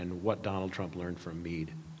operated and what Donald Trump learned from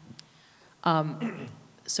Meade.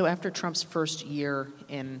 So after Trump's first year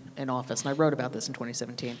in office, and I wrote about this in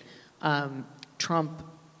 2017, Trump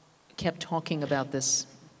kept talking about this,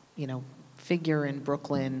 figure in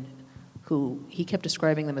Brooklyn who he kept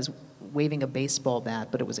describing them as waving a baseball bat,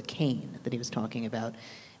 but it was a cane that he was talking about.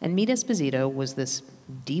 And Meade Esposito was this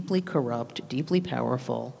deeply corrupt, deeply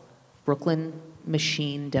powerful Brooklyn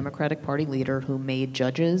machine Democratic Party leader who made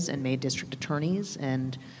judges and made district attorneys,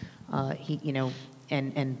 and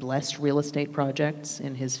and blessed real estate projects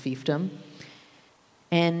in his fiefdom.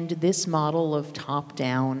 And this model of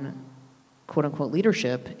top-down, quote-unquote,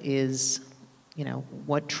 leadership is,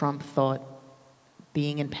 what Trump thought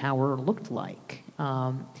being in power looked like.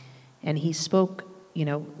 And he spoke,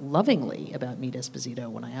 lovingly about Meade Esposito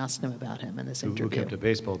when I asked him about him in this interview. Who kept a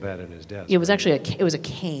baseball bat in his desk. It was actually a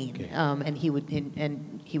cane, and he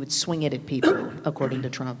would swing it at people, according to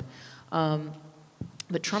Trump.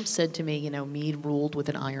 But Trump said to me, Meade ruled with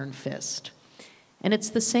an iron fist. And it's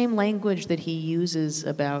the same language that he uses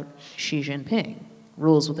about Xi Jinping,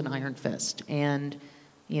 rules with an iron fist. And,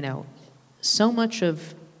 so much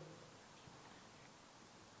of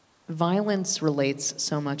violence relates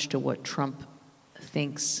so much to what Trump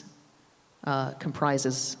thinks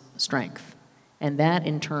comprises strength. And that,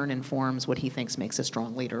 in turn, informs what he thinks makes a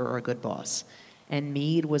strong leader or a good boss. And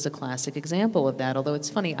Meade was a classic example of that, although it's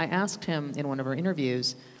funny, I asked him in one of our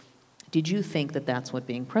interviews, did you think that that's what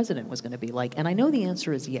being president was going to be like? And I know the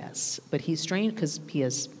answer is yes, but he's strange, because he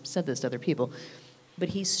has said this to other people, but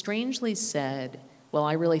he strangely said, well,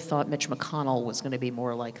 I really thought Mitch McConnell was going to be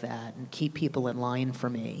more like that and keep people in line for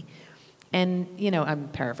me. And, I'm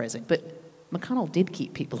paraphrasing, but McConnell did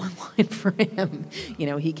keep people in line for him.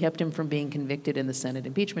 He kept him from being convicted in the Senate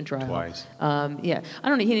impeachment trial. Twice. Yeah, I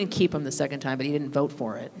don't know, he didn't keep him the second time, but he didn't vote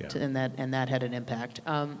for it, Yeah. and that had an impact.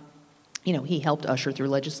 He helped usher through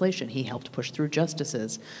legislation. He helped push through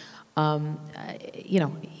justices.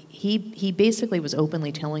 He basically was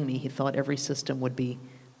openly telling me he thought every system would be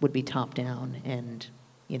top down and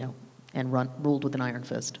ruled with an iron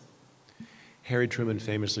fist. Harry Truman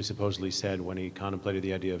famously, supposedly said when he contemplated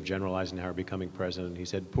the idea of General Eisenhower becoming president, he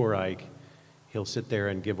said, poor Ike, he'll sit there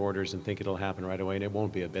and give orders and think it'll happen right away, and it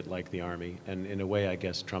won't be a bit like the Army. And in a way, I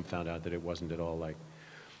guess Trump found out that it wasn't at all like.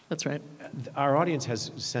 That's right. Our audience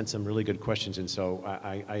has sent some really good questions, and so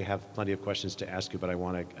I have plenty of questions to ask you, but I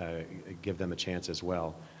want to give them a chance as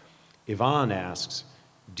well. Yvonne asks,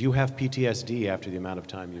 do you have PTSD after the amount of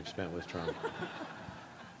time you've spent with Trump?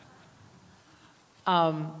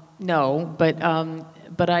 No,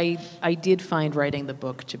 but I did find writing the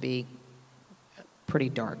book to be pretty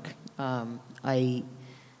dark. I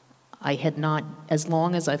had not, as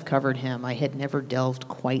long as I've covered him, I had never delved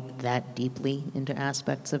quite that deeply into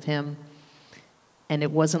aspects of him. And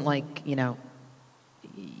it wasn't like, you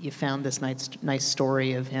found this nice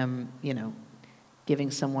story of him,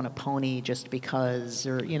 giving someone a pony just because,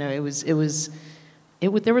 or, there was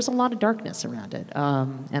a lot of darkness around it.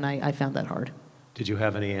 And I found that hard. Did you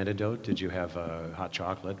have any antidote? Did you have hot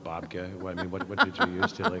chocolate, babka? What did you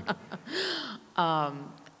use to like?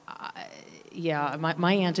 Yeah,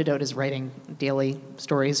 my antidote is writing daily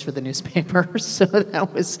stories for the newspaper, so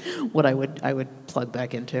that was what I would plug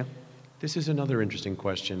back into. This is another interesting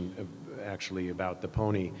question, actually, about the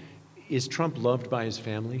pony. Is Trump loved by his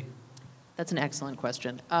family? That's an excellent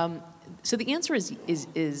question. So the answer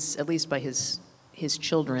is at least by his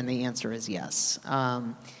children, the answer is yes.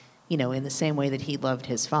 In the same way that he loved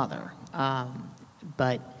his father,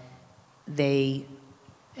 but they,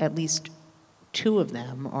 at least two of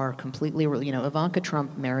them are completely, Ivanka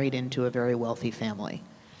Trump married into a very wealthy family,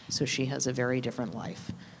 so she has a very different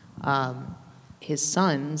life. His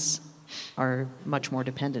sons are much more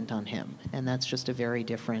dependent on him, and that's just a very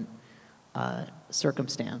different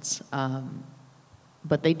circumstance.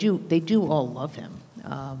 But they do all love him,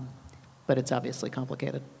 but it's obviously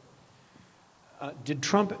complicated. Did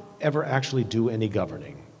Trump ever actually do any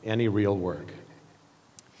governing, any real work?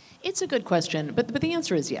 It's a good question, but the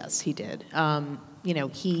answer is yes, he did.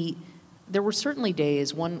 There were certainly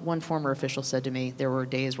days, one former official said to me, there were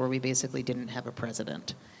days where we basically didn't have a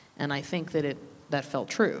president. And I think that felt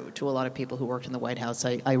true to a lot of people who worked in the White House.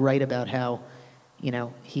 I write about how,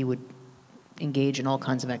 he would engage in all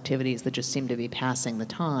kinds of activities that just seemed to be passing the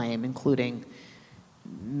time, including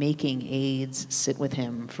making aides sit with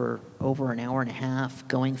him for over an hour and a half,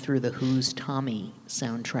 going through the Who's Tommy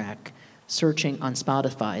soundtrack, searching on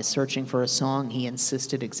Spotify, searching for a song he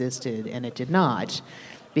insisted existed, and it did not,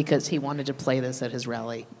 because he wanted to play this at his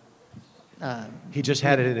rally. He just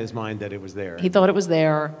had it in his mind that it was there. He thought it was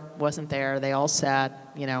there, wasn't there. They all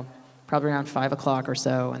sat, probably around 5 o'clock or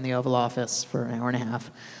so in the Oval Office for an hour and a half.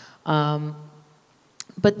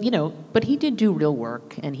 But he did do real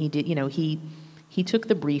work, and he did, he took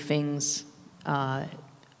the briefings a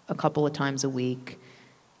couple of times a week.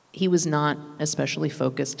 He was not especially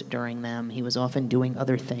focused during them. He was often doing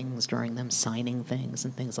other things during them, signing things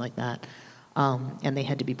and things like that. And they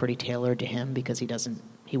had to be pretty tailored to him because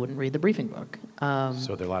he wouldn't read the briefing book.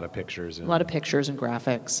 So there are a lot of pictures. A lot of pictures and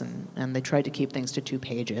graphics, and they tried to keep things to 2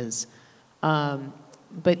 pages.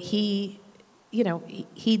 But he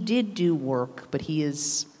did do work, but he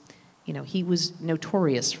was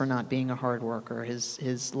notorious for not being a hard worker.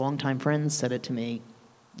 His longtime friends said it to me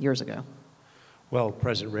years ago. Well,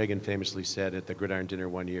 President Reagan famously said at the Gridiron Dinner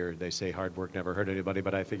one year, they say hard work never hurt anybody,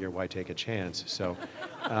 but I figure why take a chance? So,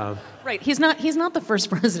 right. He's not the first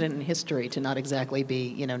president in history to not exactly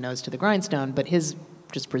be, nose to the grindstone, but his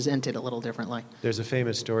just presented a little differently. There's a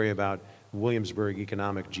famous story about Williamsburg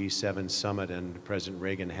Economic G7 Summit, and President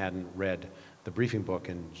Reagan hadn't read the briefing book,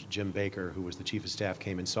 and Jim Baker, who was the chief of staff,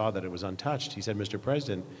 came and saw that it was untouched. He said, Mr.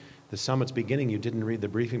 President, the summit's beginning, you didn't read the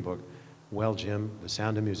briefing book. Well, Jim, The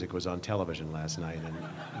Sound of Music was on television last night, and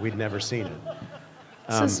we'd never seen it.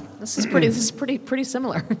 This is pretty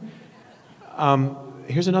similar.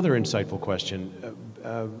 Here's another insightful question.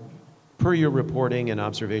 Per your reporting and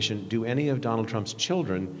observation, do any of Donald Trump's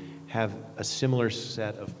children have a similar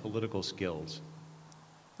set of political skills?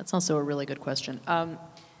 That's also a really good question.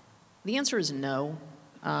 The answer is no,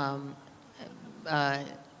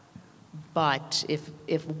 But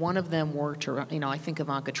if one of them were to, I think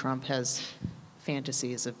Ivanka Trump has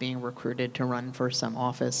fantasies of being recruited to run for some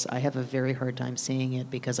office. I have a very hard time seeing it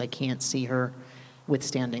because I can't see her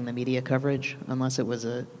withstanding the media coverage unless it was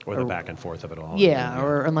or the back and forth of it all. Yeah,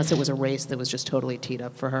 or unless it was a race that was just totally teed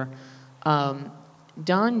up for her.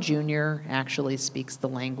 Don Jr. actually speaks the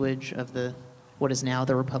language of what is now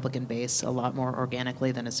the Republican base a lot more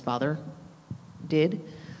organically than his father did.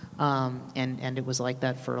 And it was like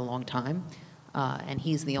that for a long time. And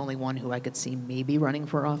he's the only one who I could see maybe running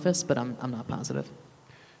for office, but I'm not positive.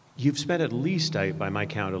 You've spent at least, by my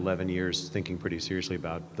count, 11 years thinking pretty seriously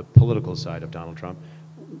about the political side of Donald Trump.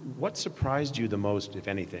 What surprised you the most, if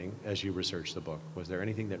anything, as you researched the book? Was there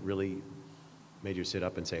anything that really made you sit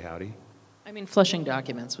up and say howdy? I mean, flushing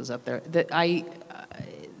documents was up there.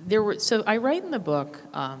 So I write in the book,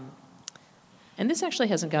 and this actually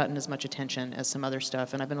hasn't gotten as much attention as some other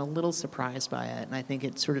stuff, and I've been a little surprised by it, and I think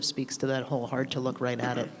it sort of speaks to that whole hard to look right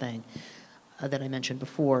at it thing that I mentioned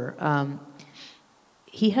before.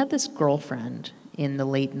 He had this girlfriend in the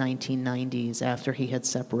late 1990s after he had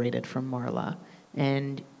separated from Marla,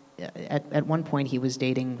 and at one point he was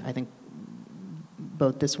dating, I think,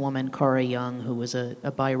 both this woman, Cara Young, who was a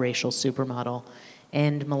biracial supermodel,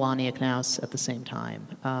 and Melania Knauss at the same time.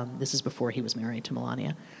 This is before he was married to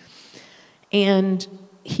Melania. And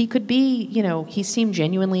he could be, he seemed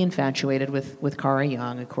genuinely infatuated with Cara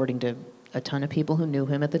Young, according to a ton of people who knew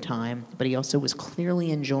him at the time, but he also was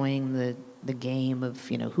clearly enjoying the game of,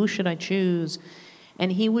 who should I choose?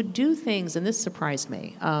 And he would do things, and this surprised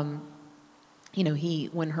me.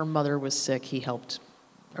 When her mother was sick, he helped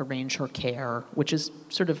arrange her care, which is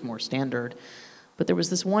sort of more standard. But there was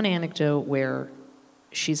this one anecdote where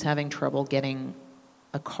she's having trouble getting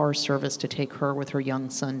a car service to take her with her young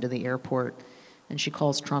son to the airport, and she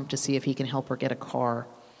calls Trump to see if he can help her get a car.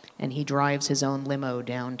 And he drives his own limo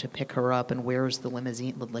down to pick her up and wears the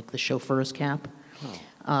limousine, like the chauffeur's cap,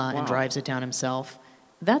 Wow. and drives it down himself.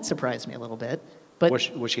 That surprised me a little bit. But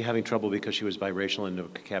was she having trouble because she was biracial and the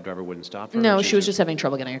cab driver wouldn't stop her? No, she was just having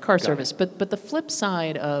trouble getting a car service. But the flip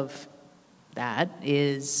side of that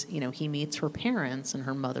is, he meets her parents, and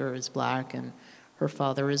her mother is black and her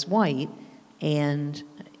father is white, and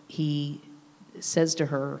he says to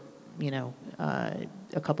her,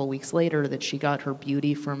 a couple weeks later that she got her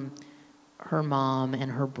beauty from her mom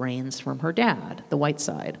and her brains from her dad, the white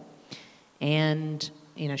side. And,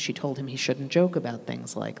 she told him he shouldn't joke about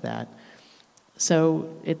things like that.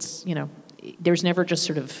 So it's, there's never just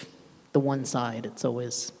sort of the one side. It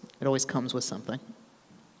always comes with something.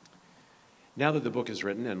 Now that the book is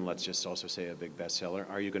written, and let's just also say a big bestseller,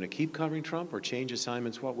 are you going to keep covering Trump or change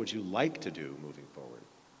assignments? What would you like to do moving forward?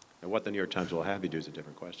 And what the New York Times will have you do is a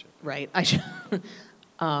different question. Right. I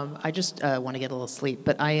just want to get a little sleep.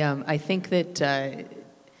 But I think that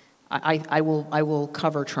I will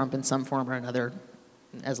cover Trump in some form or another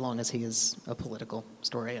as long as he is a political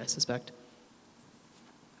story, I suspect.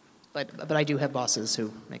 But I do have bosses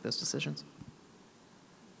who make those decisions.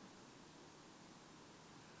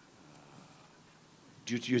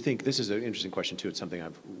 Do you think, this is an interesting question too, it's something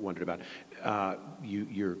I've wondered about.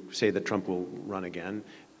 You say that Trump will run again.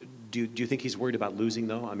 Do you think he's worried about losing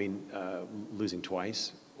though? I mean, losing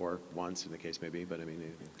twice or once in the case may be, but I mean.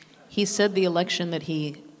 He said the election that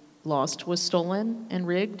he lost was stolen and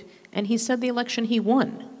rigged, and he said the election he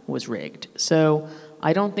won was rigged. So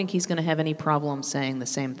I don't think he's going to have any problem saying the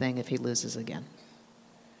same thing if he loses again.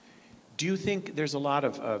 Do you think there's a lot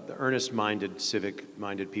of earnest-minded,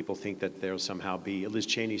 civic-minded people think that there'll somehow be, Liz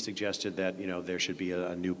Cheney suggested that, there should be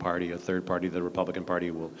a new party, a third party, the Republican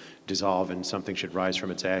Party will dissolve and something should rise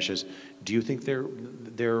from its ashes. Do you think the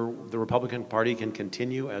Republican Party can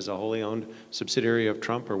continue as a wholly owned subsidiary of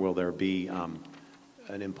Trump, or will there be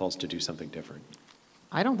an impulse to do something different?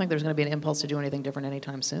 I don't think there's going to be an impulse to do anything different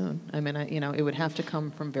anytime soon. I mean, it would have to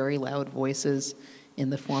come from very loud voices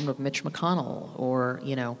in the form of Mitch McConnell or,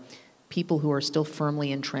 people who are still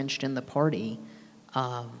firmly entrenched in the party,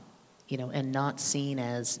 and not seen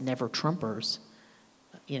as never Trumpers.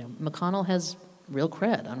 McConnell has real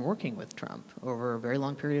cred on working with Trump over a very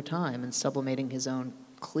long period of time and sublimating his own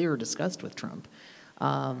clear disgust with Trump.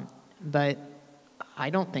 But I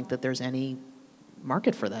don't think that there's any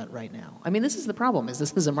market for that right now. I mean, this is the problem, is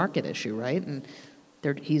this is a market issue, right? And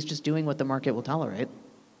he's just doing what the market will tolerate.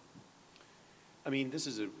 I mean, this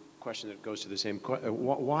is a question that goes to the same question.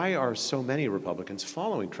 Why are so many Republicans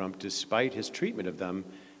following Trump despite his treatment of them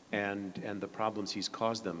and the problems he's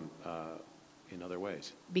caused them in other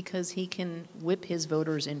ways? Because he can whip his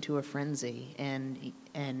voters into a frenzy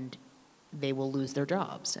and they will lose their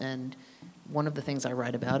jobs. And one of the things I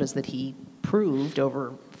write about is that he proved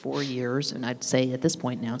over 4 years, and I'd say at this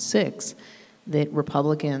point now 6, that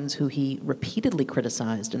Republicans who he repeatedly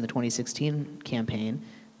criticized in the 2016 campaign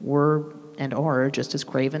were and are just as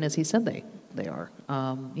craven as he said they are.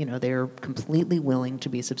 They're completely willing to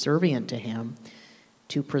be subservient to him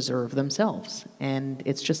to preserve themselves. And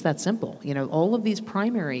it's just that simple. All of these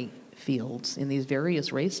primary fields in these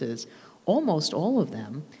various races, almost all of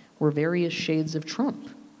them were various shades of Trump.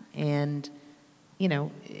 And,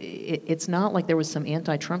 it's not like there was some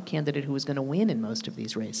anti-Trump candidate who was going to win in most of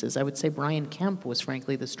these races. I would say Brian Kemp was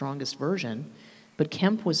frankly the strongest version, but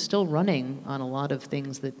Kemp was still running on a lot of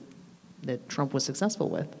things that Trump was successful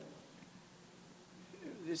with.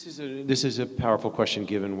 This is a powerful question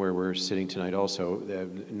given where we're sitting tonight also.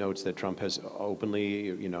 Notes that Trump has openly,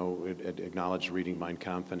 acknowledged reading Mein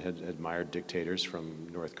Kampf and had admired dictators from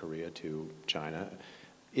North Korea to China.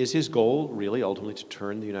 Is his goal really ultimately to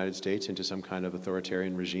turn the United States into some kind of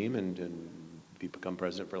authoritarian regime and become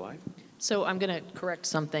president for life? So I'm going to correct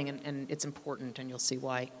something, and it's important, and you'll see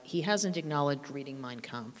why. He hasn't acknowledged reading Mein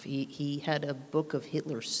Kampf. He had a book of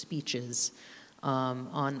Hitler's speeches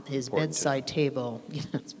on his bedside table.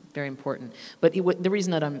 It's very important. But the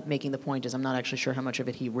reason that I'm making the point is I'm not actually sure how much of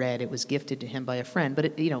it he read. It was gifted to him by a friend,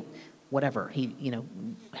 but whatever. He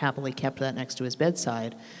happily kept that next to his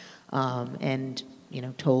bedside, and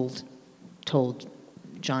told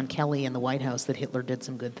John Kelly in the White House that Hitler did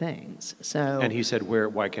some good things. And he said,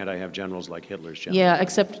 why can't I have generals like Hitler's generals? Yeah,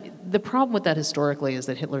 except the problem with that historically is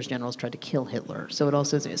that Hitler's generals tried to kill Hitler. So it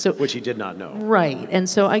also which he did not know. Right. And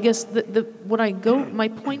so I guess my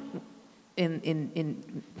point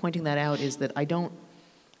in pointing that out is that I don't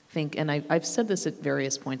think, and I've said this at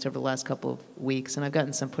various points over the last couple of weeks, and I've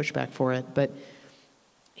gotten some pushback for it, but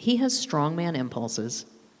he has strongman impulses,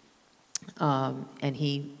 and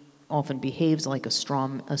he often behaves like a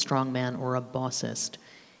strong man or a bossist.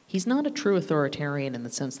 He's not a true authoritarian in the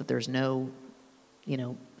sense that there's no,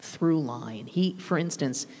 through line. For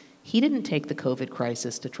instance, he didn't take the COVID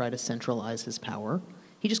crisis to try to centralize his power.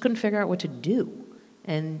 He just couldn't figure out what to do,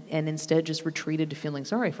 and instead just retreated to feeling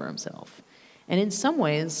sorry for himself. And in some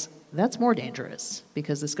ways, that's more dangerous,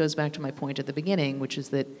 because this goes back to my point at the beginning, which is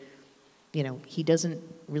that he doesn't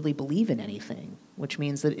really believe in anything, which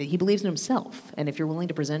means that he believes in himself. And if you're willing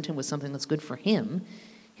to present him with something that's good for him,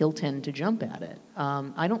 he'll tend to jump at it.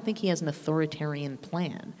 I don't think he has an authoritarian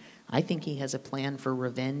plan. I think he has a plan for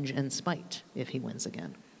revenge and spite if he wins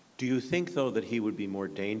again. Do you think, though, that he would be more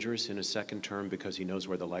dangerous in a second term because he knows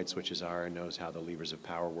where the light switches are and knows how the levers of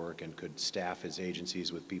power work and could staff his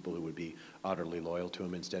agencies with people who would be utterly loyal to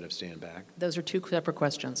him instead of stand back? Those are two separate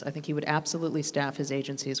questions. I think he would absolutely staff his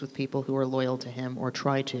agencies with people who are loyal to him or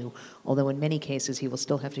try to, although in many cases he will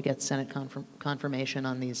still have to get Senate confirmation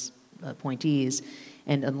on these appointees.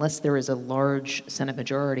 And unless there is a large Senate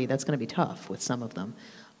majority, that's going to be tough with some of them.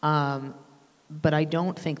 But I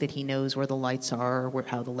don't think that he knows where the lights are,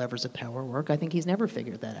 how the levers of power work. I think he's never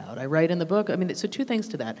figured that out. I write in the book, so two things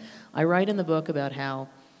to that. I write in the book about how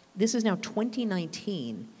this is now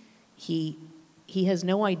 2019. He has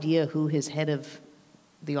no idea who his head of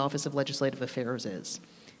the Office of Legislative Affairs is.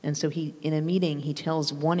 And so in a meeting, he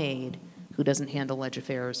tells one aide who doesn't handle Leg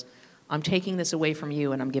Affairs, I'm taking this away from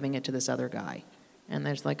you and I'm giving it to this other guy. And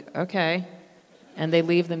there's like, okay. And they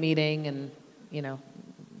leave the meeting and,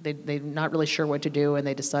 they're not really sure what to do, and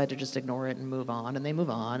they decide to just ignore it and move on, and they move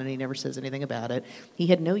on, and he never says anything about it. He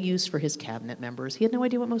had no use for his cabinet members. He had no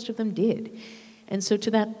idea what most of them did. And so to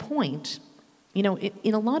that point, in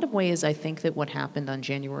a lot of ways, I think that what happened on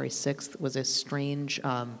January 6th was a strange,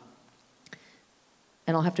 and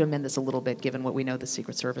I'll have to amend this a little bit given what we know the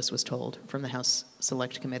Secret Service was told from the House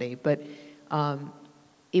Select Committee, but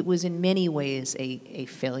it was in many ways a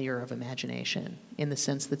failure of imagination, in the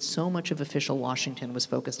sense that so much of official Washington was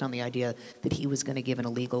focused on the idea that he was going to give an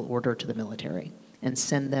illegal order to the military and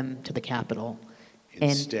send them to the Capitol.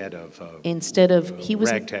 Instead of he was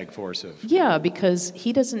ragtag force of... Yeah, because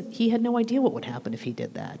he had no idea what would happen if he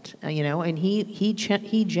did that, and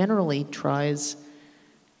he generally tries,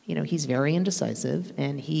 he's very indecisive,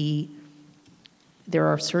 and there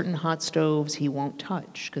are certain hot stoves he won't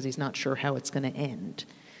touch because he's not sure how it's going to end.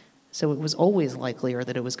 So it was always likelier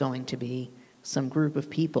that it was going to be some group of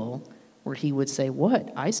people where he would say,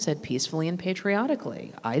 what? I said peacefully and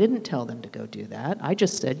patriotically. I didn't tell them to go do that. I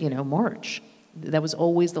just said, march. That was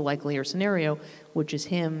always the likelier scenario, which is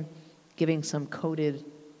him giving some coded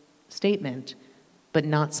statement, but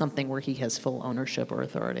not something where he has full ownership or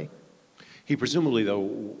authority. He presumably,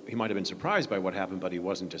 though, he might have been surprised by what happened, but he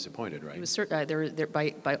wasn't disappointed, right? He was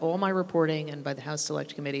by all my reporting and by the House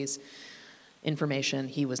Select Committee's information,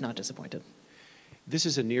 he was not disappointed. This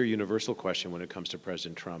is a near universal question when it comes to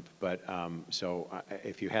President Trump, but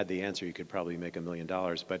if you had the answer, you could probably make $1 million.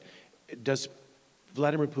 But does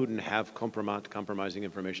Vladimir Putin have compromising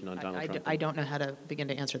information on Donald Trump? I don't know how to begin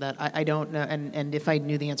to answer that. I don't know, and if I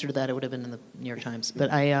knew the answer to that, it would have been in the New York Times.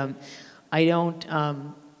 But I don't.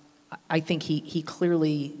 I think he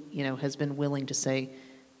clearly, has been willing to say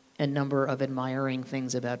a number of admiring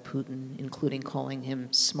things about Putin, including calling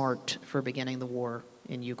him smart for beginning the war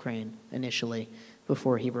in Ukraine initially,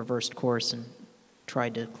 before he reversed course and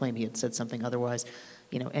tried to claim he had said something otherwise.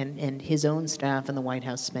 And his own staff in the White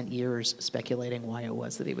House spent years speculating why it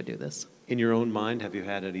was that he would do this. In your own mind, have you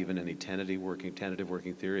had even any tentative working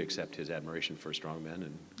theory, except his admiration for strongmen?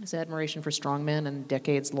 His admiration for strongmen and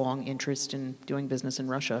decades-long interest in doing business in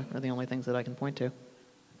Russia are the only things that I can point to.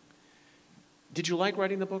 Did you like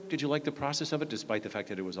writing the book? Did you like the process of it, despite the fact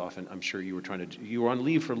that it was often, I'm sure you were on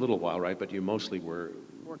leave for a little while, right? But you mostly were...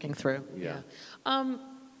 Working through, yeah.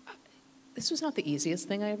 This was not the easiest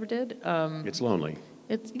thing I ever did. It's lonely.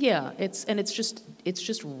 It's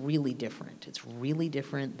just really different. It's really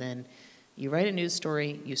different than you write a news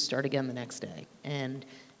story, you start again the next day. And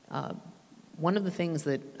one of the things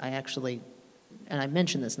that I actually, and I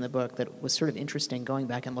mentioned this in the book, that was sort of interesting going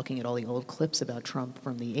back and looking at all the old clips about Trump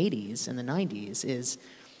from the 80s and the 90s is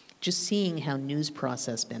just seeing how news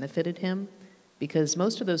process benefited him, because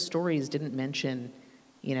most of those stories didn't mention,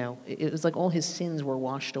 it was like all his sins were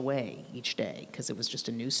washed away each day because it was just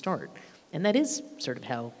a new start. And that is sort of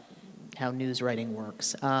how news writing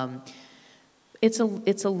works. It's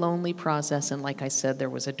a lonely process, and like I said, there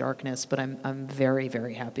was a darkness, but I'm very,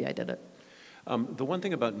 very happy I did it. The one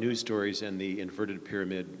thing about news stories and the inverted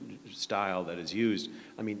pyramid style that is used,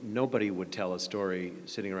 nobody would tell a story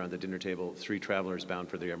sitting around the dinner table, 3 travelers bound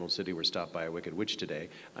for the Emerald City were stopped by a wicked witch today.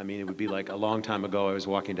 It would be like a long time ago I was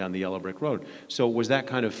walking down the yellow brick road. So was that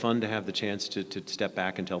kind of fun to have the chance to step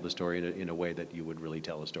back and tell the story in a way that you would really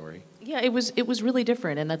tell a story? Yeah, it was really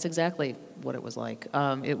different, and that's exactly what it was like.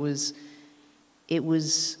 It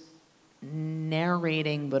was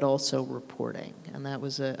narrating but also reporting, and that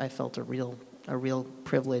was I felt a real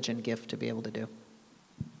privilege and gift to be able to do.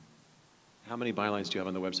 How many bylines do you have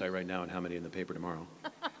on the website right now, and how many in the paper tomorrow?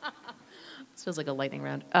 This feels like a lightning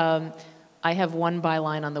round. I have 1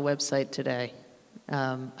 byline on the website today.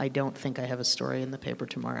 I don't think I have a story in the paper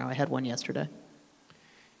tomorrow. I had 1 yesterday.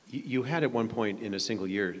 You had at one point in a single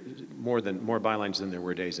year more bylines than there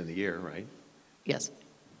were days in the year, right? Yes.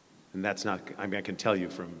 And that's not, I can tell you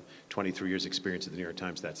from 23 years experience at the New York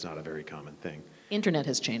Times, that's not a very common thing. Internet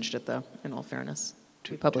has changed it, though, in all fairness.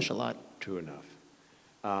 We publish a lot. True enough.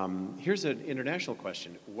 Here's an international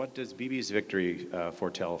question. What does Bibi's victory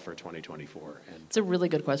foretell for 2024? It's a really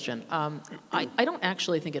good question. I don't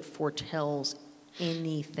actually think it foretells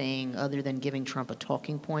anything other than giving Trump a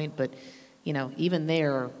talking point, but, even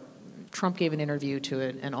there, Trump gave an interview to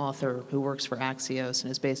an author who works for Axios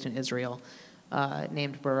and is based in Israel,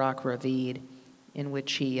 named Barak Ravid, in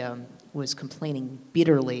which he was complaining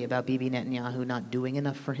bitterly about Bibi Netanyahu not doing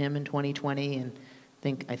enough for him in 2020, and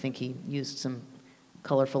I think he used some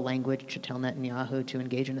colorful language to tell Netanyahu to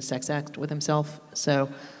engage in a sex act with himself. So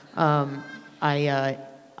I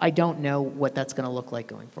don't know what that's going to look like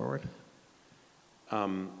going forward.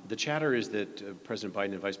 The chatter is that President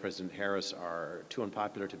Biden and Vice President Harris are too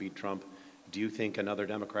unpopular to beat Trump. Do you think another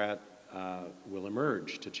Democrat will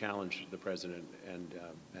emerge to challenge the president and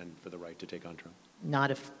for the right to take on Trump?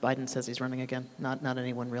 Not if Biden says he's running again. Not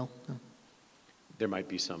anyone real. No. There might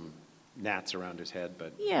be some gnats around his head,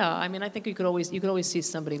 but yeah, I think you could always see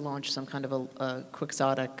somebody launch some kind of a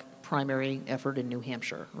quixotic primary effort in New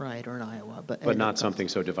Hampshire, right, or in Iowa, but not something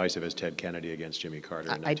so divisive as Ted Kennedy against Jimmy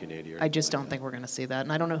Carter in 1980. I just don't think we're going to see that,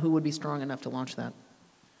 and I don't know who would be strong enough to launch that.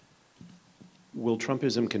 Will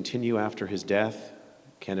Trumpism continue after his death?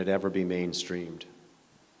 Can it ever be mainstreamed?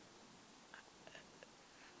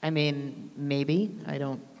 Maybe.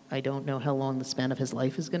 I don't know how long the span of his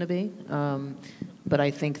life is going to be, but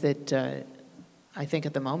I think that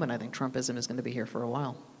at the moment, I think Trumpism is going to be here for a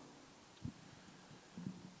while.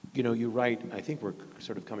 You write, I think we're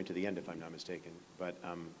sort of coming to the end if I'm not mistaken, but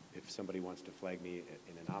if somebody wants to flag me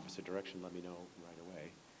in an opposite direction, let me know right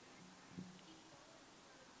away.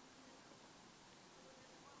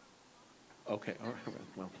 Okay, all right.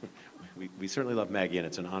 Well, we certainly love Maggie, and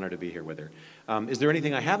it's an honor to be here with her. Is there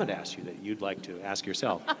anything I haven't asked you that you'd like to ask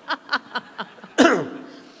yourself?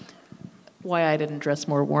 Why I didn't dress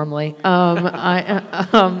more warmly.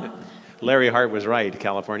 Larry Hart was right.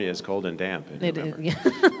 California is cold and damp in November. Yeah.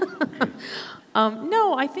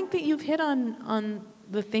 No, I think that you've hit on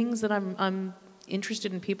the things that I'm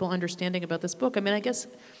interested in people understanding about this book. I guess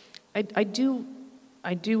I do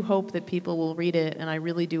I do hope that people will read it, and I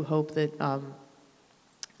really do hope that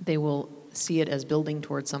they will see it as building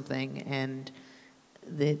towards something, and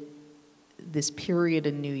that this period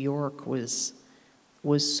in New York was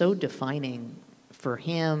so defining for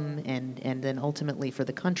him and then ultimately for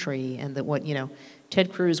the country, and that what,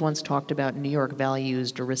 Ted Cruz once talked about New York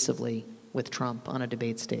values derisively with Trump on a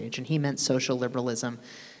debate stage, and he meant social liberalism.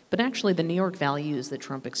 But actually the New York values that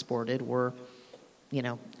Trump exported were,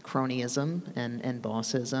 cronyism and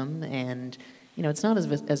bossism, and, it's not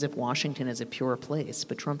as if Washington is a pure place,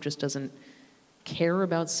 but Trump just doesn't care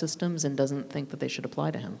about systems and doesn't think that they should apply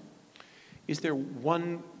to him. Is there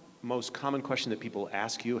one most common question that people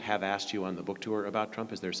have asked you on the book tour about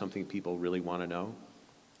Trump? Is there something people really want to know?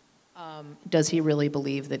 Does he really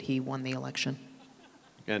believe that he won the election?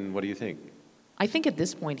 And what do you think? I think at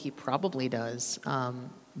this point he probably does,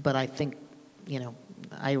 but I think,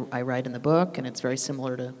 I write in the book, and it's very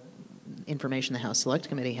similar to information the House Select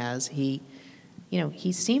Committee has. He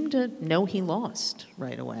seemed to know he lost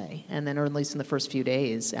right away, and then, or at least in the first few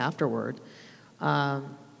days afterward,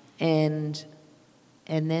 and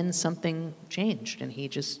then something changed, and he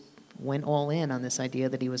just went all in on this idea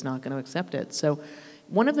that he was not going to accept it. So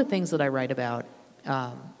one of the things that I write about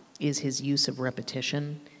is his use of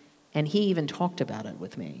repetition, and he even talked about it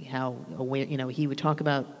with me, how aware, he talked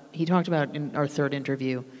about in our third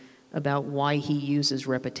interview about why he uses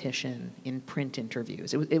repetition in print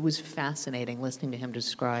interviews. It was fascinating listening to him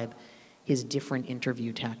describe his different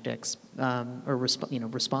interview tactics or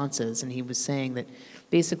responses, and he was saying that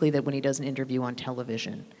basically that when he does an interview on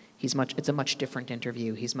television, it's a much different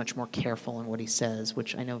interview. He's much more careful in what he says,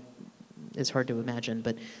 which I know is hard to imagine,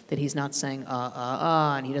 but that he's not saying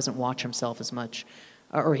and he doesn't watch himself as much,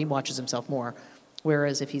 or he watches himself more.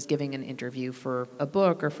 Whereas if he's giving an interview for a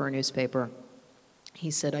book or for a newspaper,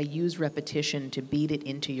 he said, I use repetition to beat it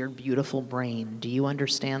into your beautiful brain. Do you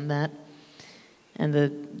understand that? And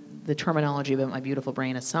the terminology about my beautiful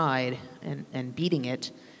brain aside, and beating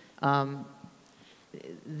it,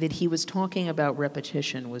 that he was talking about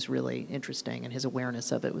repetition was really interesting, and his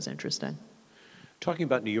awareness of it was interesting. Talking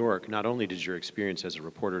about New York, not only did your experience as a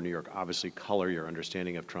reporter in New York obviously color your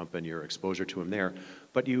understanding of Trump and your exposure to him there,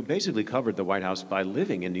 but you basically covered the White House by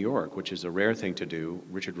living in New York, which is a rare thing to do.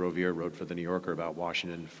 Richard Rovere wrote for The New Yorker about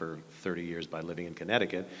Washington for 30 years by living in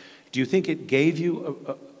Connecticut. Do you think it gave you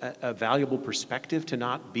a valuable perspective to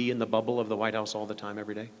not be in the bubble of the White House all the time,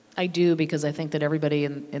 every day? I do, because I think that everybody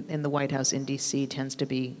in the White House in D.C. tends to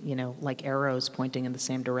be, like arrows pointing in the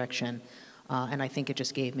same direction, and I think it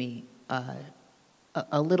just gave me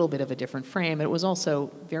a little bit of a different frame. It was also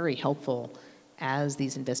very helpful as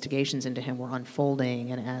these investigations into him were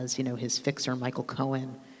unfolding, and as his fixer Michael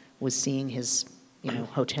Cohen was seeing his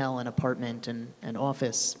hotel and apartment and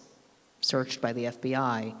office searched by the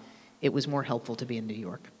FBI. It was more helpful to be in New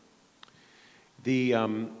York.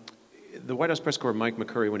 The White House press corps, Mike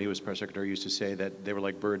McCurry, when he was press secretary, used to say that they were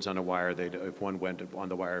like birds on a wire. If one went on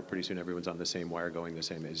the wire, pretty soon everyone's on the same wire going the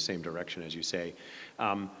same direction, as you say.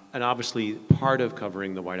 And obviously, part of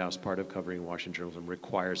covering the White House, part of covering Washington journalism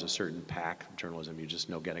requires a certain pack of journalism. You just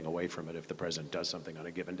know getting away from it. If the president does something on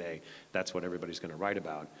a given day, that's what everybody's going to write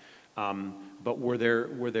about. But were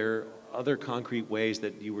there other concrete ways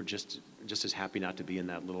that you were just as happy not to be in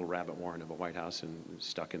that little rabbit warren of a White House and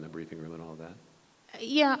stuck in the briefing room and all of that?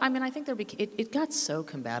 Yeah, I mean, I think it got so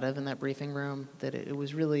combative in that briefing room that it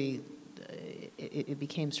was really, it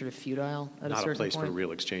became sort of futile at a certain point. Not a place for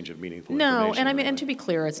real exchange of meaningful information. information. No, and I mean, and to be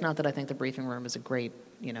clear, it's not that I think the briefing room is a great,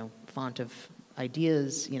 font of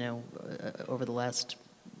ideas, over the last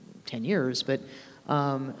 10 years, but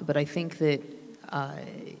I think that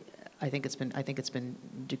I think it's been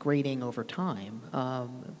degrading over time.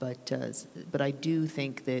 But I do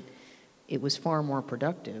think that it was far more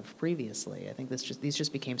productive previously. I think these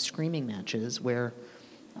just became screaming matches where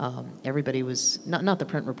everybody was, not the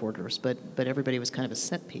print reporters, but everybody was kind of a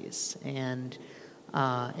set piece, and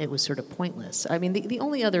it was sort of pointless. I mean, the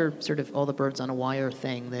only other sort of all the birds on a wire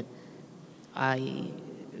thing that I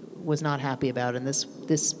was not happy about, and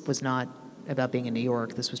this was not about being in New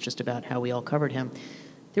York, this was just about how we all covered him.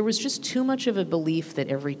 There was just too much of a belief that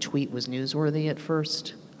every tweet was newsworthy at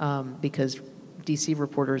first, because DC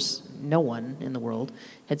reporters, no one in the world,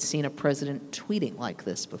 had seen a president tweeting like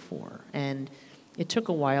this before. And it took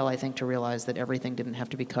a while, I think, to realize that everything didn't have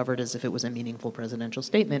to be covered as if it was a meaningful presidential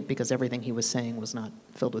statement, because everything he was saying was not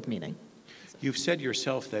filled with meaning. You've said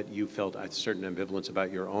yourself that you felt a certain ambivalence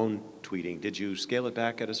about your own tweeting. Did you scale it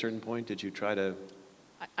back at a certain point? Did you try to...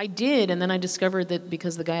 I did, and then I discovered that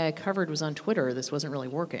because the guy I covered was on Twitter, this wasn't really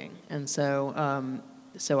working. And so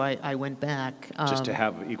So I went back. Just to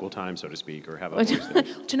have equal time, so to speak, or have a voice there.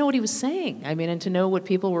 To know what he was saying. I mean, and to know what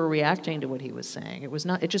people were reacting to what he was saying.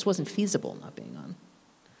 It just wasn't feasible not being on.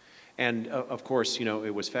 And of course, you know,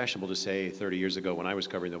 it was fashionable to say 30 years ago when I was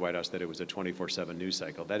covering the White House that it was a 24/7 news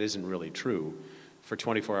cycle. That isn't really true. For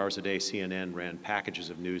 24 hours a day, CNN ran packages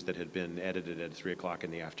of news that had been edited at 3 o'clock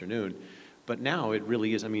in the afternoon. But now it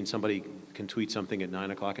really is, I mean, somebody can tweet something at 9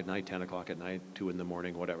 o'clock at night, 10 o'clock at night, 2 in the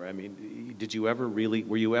morning, whatever. I mean, did you ever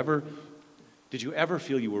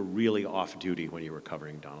feel you were really off duty when you were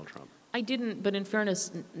covering Donald Trump? I didn't, but in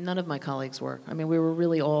fairness, none of my colleagues were. I mean, we were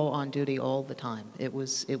really all on duty all the time. It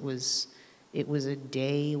was a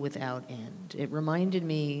day without end. It reminded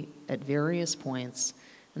me at various points,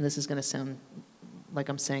 and this is going to sound like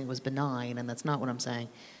I'm saying it was benign, and that's not what I'm saying,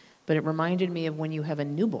 but it reminded me of when you have a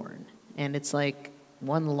newborn, and it's like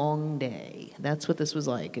one long day. That's what this was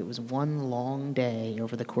like. It was one long day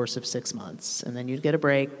over the course of 6 months, and then you'd get a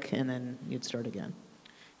break, and then you'd start again.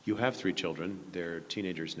 You have 3 children. They're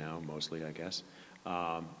teenagers now, mostly, I guess.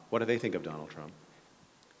 What do they think of Donald Trump?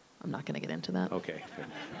 I'm not going to get into that. Okay, fair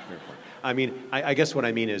point. I mean, I guess what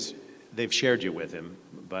I mean is they've shared you with him,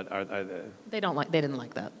 but they didn't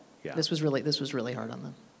like that. Yeah. This was really hard on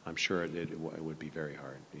them. I'm sure it would be very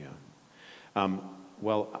hard. Yeah.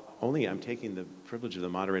 Well, only I'm taking the privilege of the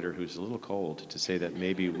moderator, who's a little cold, to say that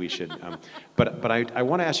maybe we should. But I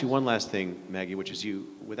want to ask you one last thing, Maggie, which is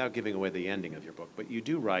without giving away the ending of your book, but you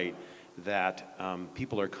do write that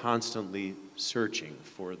people are constantly searching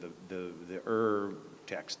for the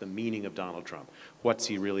text, the meaning of Donald Trump. What's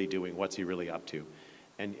he really doing? What's he really up to?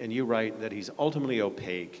 And you write that he's ultimately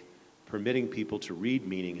opaque, permitting people to read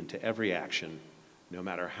meaning into every action, no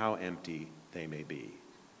matter how empty they may be.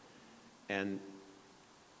 And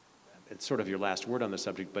it's sort of your last word on the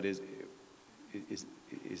subject, but is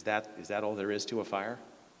that all there is to a fire?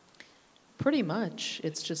 Pretty much.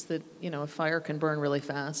 It's just that, you know, a fire can burn really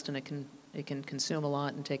fast, and it can consume a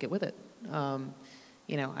lot and take it with it.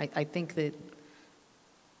 You know, I think that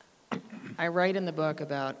I write in the book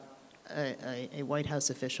about a White House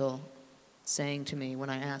official saying to me when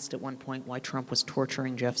I asked at one point why Trump was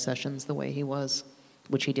torturing Jeff Sessions the way he was,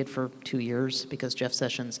 which he did for 2 years because Jeff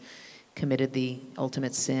Sessions committed the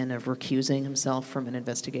ultimate sin of recusing himself from an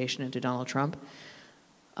investigation into Donald Trump.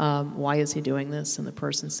 Why is he doing this? And the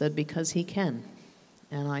person said, because he can.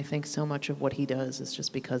 And I think so much of what he does is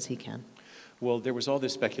just because he can. Well, there was all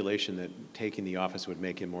this speculation that taking the office would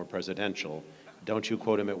make him more presidential. Don't you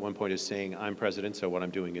quote him at one point as saying, I'm president, so what I'm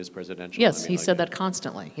doing is presidential? Yes, he said that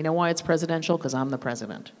constantly. You know why it's presidential? Because I'm the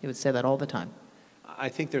president. He would say that all the time. I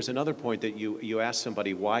think there's another point that you asked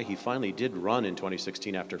somebody why he finally did run in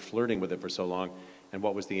 2016 after flirting with it for so long, and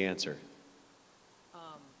what was the answer?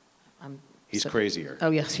 He's crazier. Oh,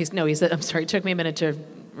 yes. He said, I'm sorry, it took me a minute to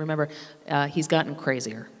remember. He's gotten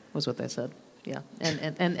crazier, was what they said. Yeah.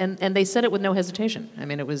 And they said it with no hesitation. I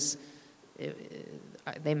mean,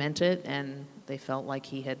 they meant it, and they felt like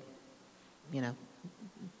he had, you know,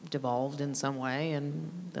 devolved in some way,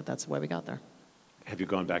 and that's the way we got there. Have you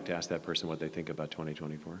gone back to ask that person what they think about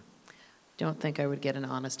 2024? Don't think I would get an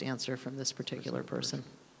honest answer from this particular person.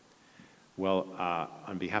 Well,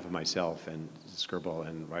 on behalf of myself and Skirball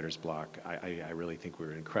and Writer's Block, I really think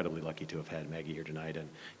we're incredibly lucky to have had Maggie here tonight, and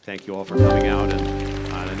thank you all for coming out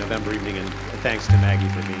and on a November evening, and thanks to Maggie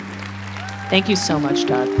for being here. Thank you so much,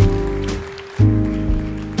 Todd.